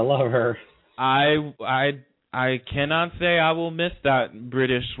 Gotta love her. I cannot say I will miss that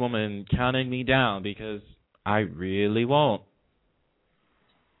British woman counting me down, because I really won't.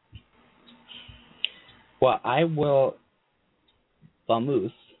 Well, I will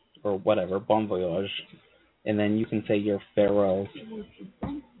vamoose, or whatever, bon voyage, and then you can say your farewell.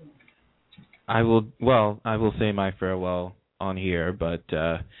 I will say my farewell on here, but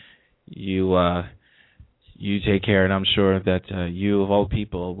you take care, and I'm sure that you, of all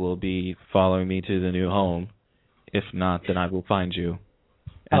people, will be following me to the new home. If not, then I will find you.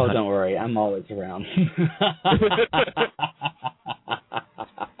 Oh, don't worry. I'm always around.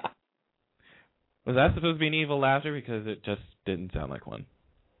 Was that supposed to be an evil laughter? Because it just didn't sound like one.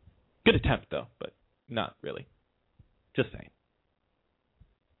 Good attempt, though, but not really. Just saying.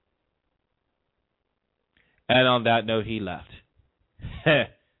 And on that note, he left.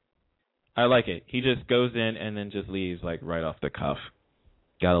 I like it. He just goes in and then just leaves, like, right off the cuff.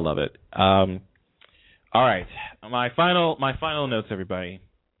 Gotta love it. All right. My final notes, everybody.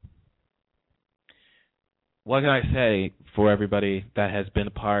 What can I say for everybody that has been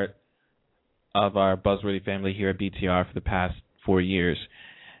a part of our BuzzWorthy family here at BTR for the past 4 years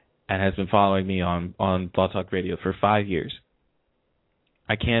and has been following me on Blog Talk Radio for 5 years?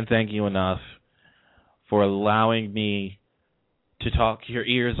 I can't thank you enough for allowing me to talk your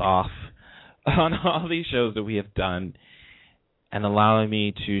ears off on all these shows that we have done, and allowing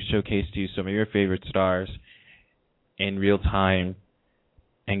me to showcase to you some of your favorite stars in real time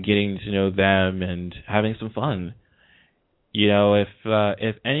and getting to know them and having some fun. You know,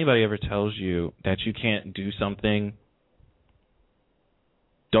 if anybody ever tells you that you can't do something,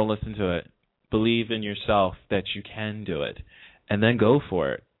 don't listen to it. Believe in yourself that you can do it, and then go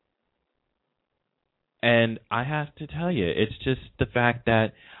for it. And I have to tell you, it's just the fact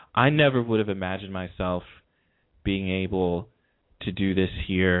that I never would have imagined myself being able to do this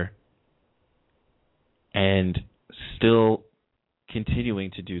here and still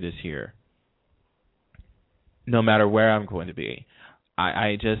continuing to do this here, no matter where I'm going to be.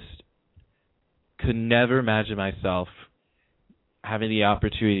 I just could never imagine myself having the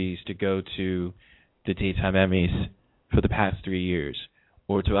opportunities to go to the Daytime Emmys for the past 3 years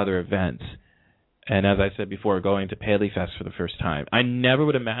or to other events. And as I said before, going to Paley Fest for the first time. I never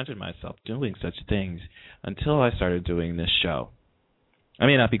would imagine myself doing such things until I started doing this show. I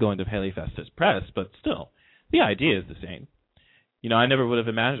may not be going to Paley Fest as press, but still, the idea is the same. You know, I never would have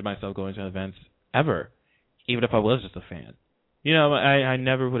imagined myself going to events ever, even if I was just a fan. You know, I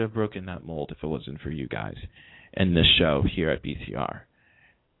never would have broken that mold if it wasn't for you guys and this show here at BTR.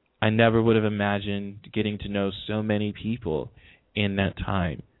 I never would have imagined getting to know so many people in that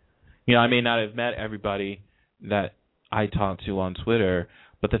time. You know, I may not have met everybody that I talk to on Twitter,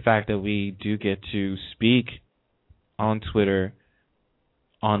 but the fact that we do get to speak on Twitter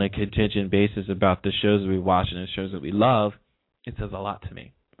on a contingent basis about the shows that we watch and the shows that we love, it says a lot to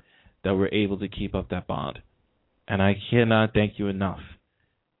me that we're able to keep up that bond. And I cannot thank you enough.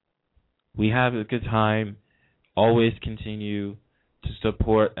 We have a good time. Always continue to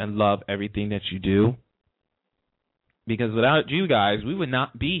support and love everything that you do. Because without you guys, we would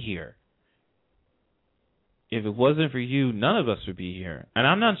not be here. If it wasn't for you, none of us would be here. And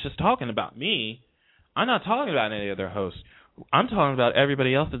I'm not just talking about me. I'm not talking about any other hosts. I'm talking about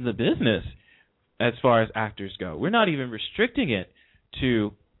everybody else in the business as far as actors go. We're not even restricting it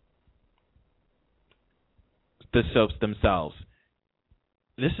to the soaps themselves.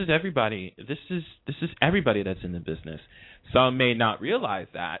 this is everybody. This is everybody that's in the business. Some may not realize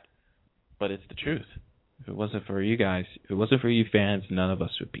that, but it's the truth. If it wasn't for you guys, if it wasn't for you fans, none of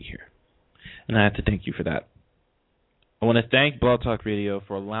us would be here. And I have to thank you for that. I want to thank Blog Talk Radio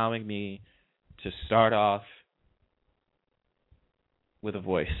for allowing me to start off with a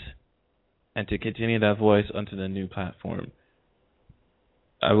voice and to continue that voice onto the new platform.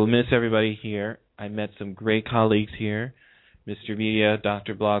 I will miss everybody here. I met some great colleagues here. Mr. Media,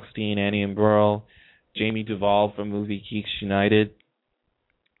 Dr. Blockstein, Annie and Burl, Jamie Duvall from Movie Geeks United,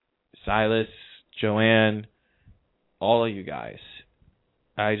 Silas, Joanne, all of you guys.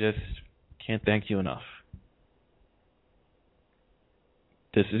 I just can't thank you enough.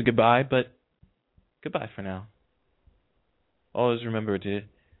 This is goodbye, but goodbye for now. Always remember to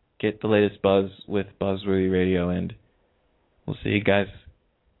get the latest buzz with BuzzWorthy Radio, and we'll see you guys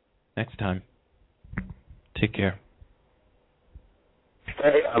next time. Take care.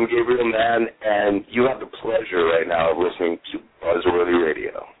 Hey, I'm Gabriel Mann, and you have the pleasure right now of listening to BuzzWorthy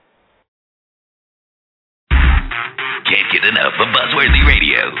Radio. Can't get enough of BuzzWorthy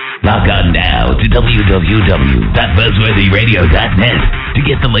Radio. Log on now to www.buzzworthyradio.net to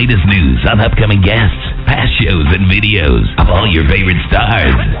get the latest news on upcoming guests, past shows, and videos of all your favorite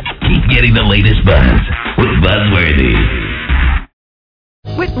stars. Keep getting the latest buzz with BuzzWorthy.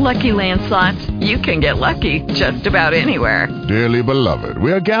 With Lucky Land Slots, you can get lucky just about anywhere. Dearly beloved,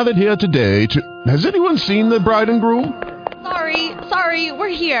 we are gathered here today to... Has anyone seen the bride and groom? Sorry, we're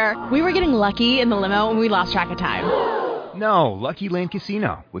here. We were getting lucky in the limo and we lost track of time. No, Lucky Land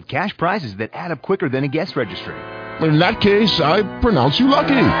Casino, with cash prizes that add up quicker than a guest registry. In that case, I pronounce you lucky.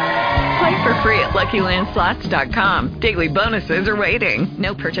 Play for free at LuckyLandSlots.com. Daily bonuses are waiting.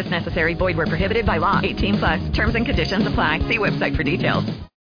 No purchase necessary. Void where prohibited by law. 18+. Terms and conditions apply. See website for details.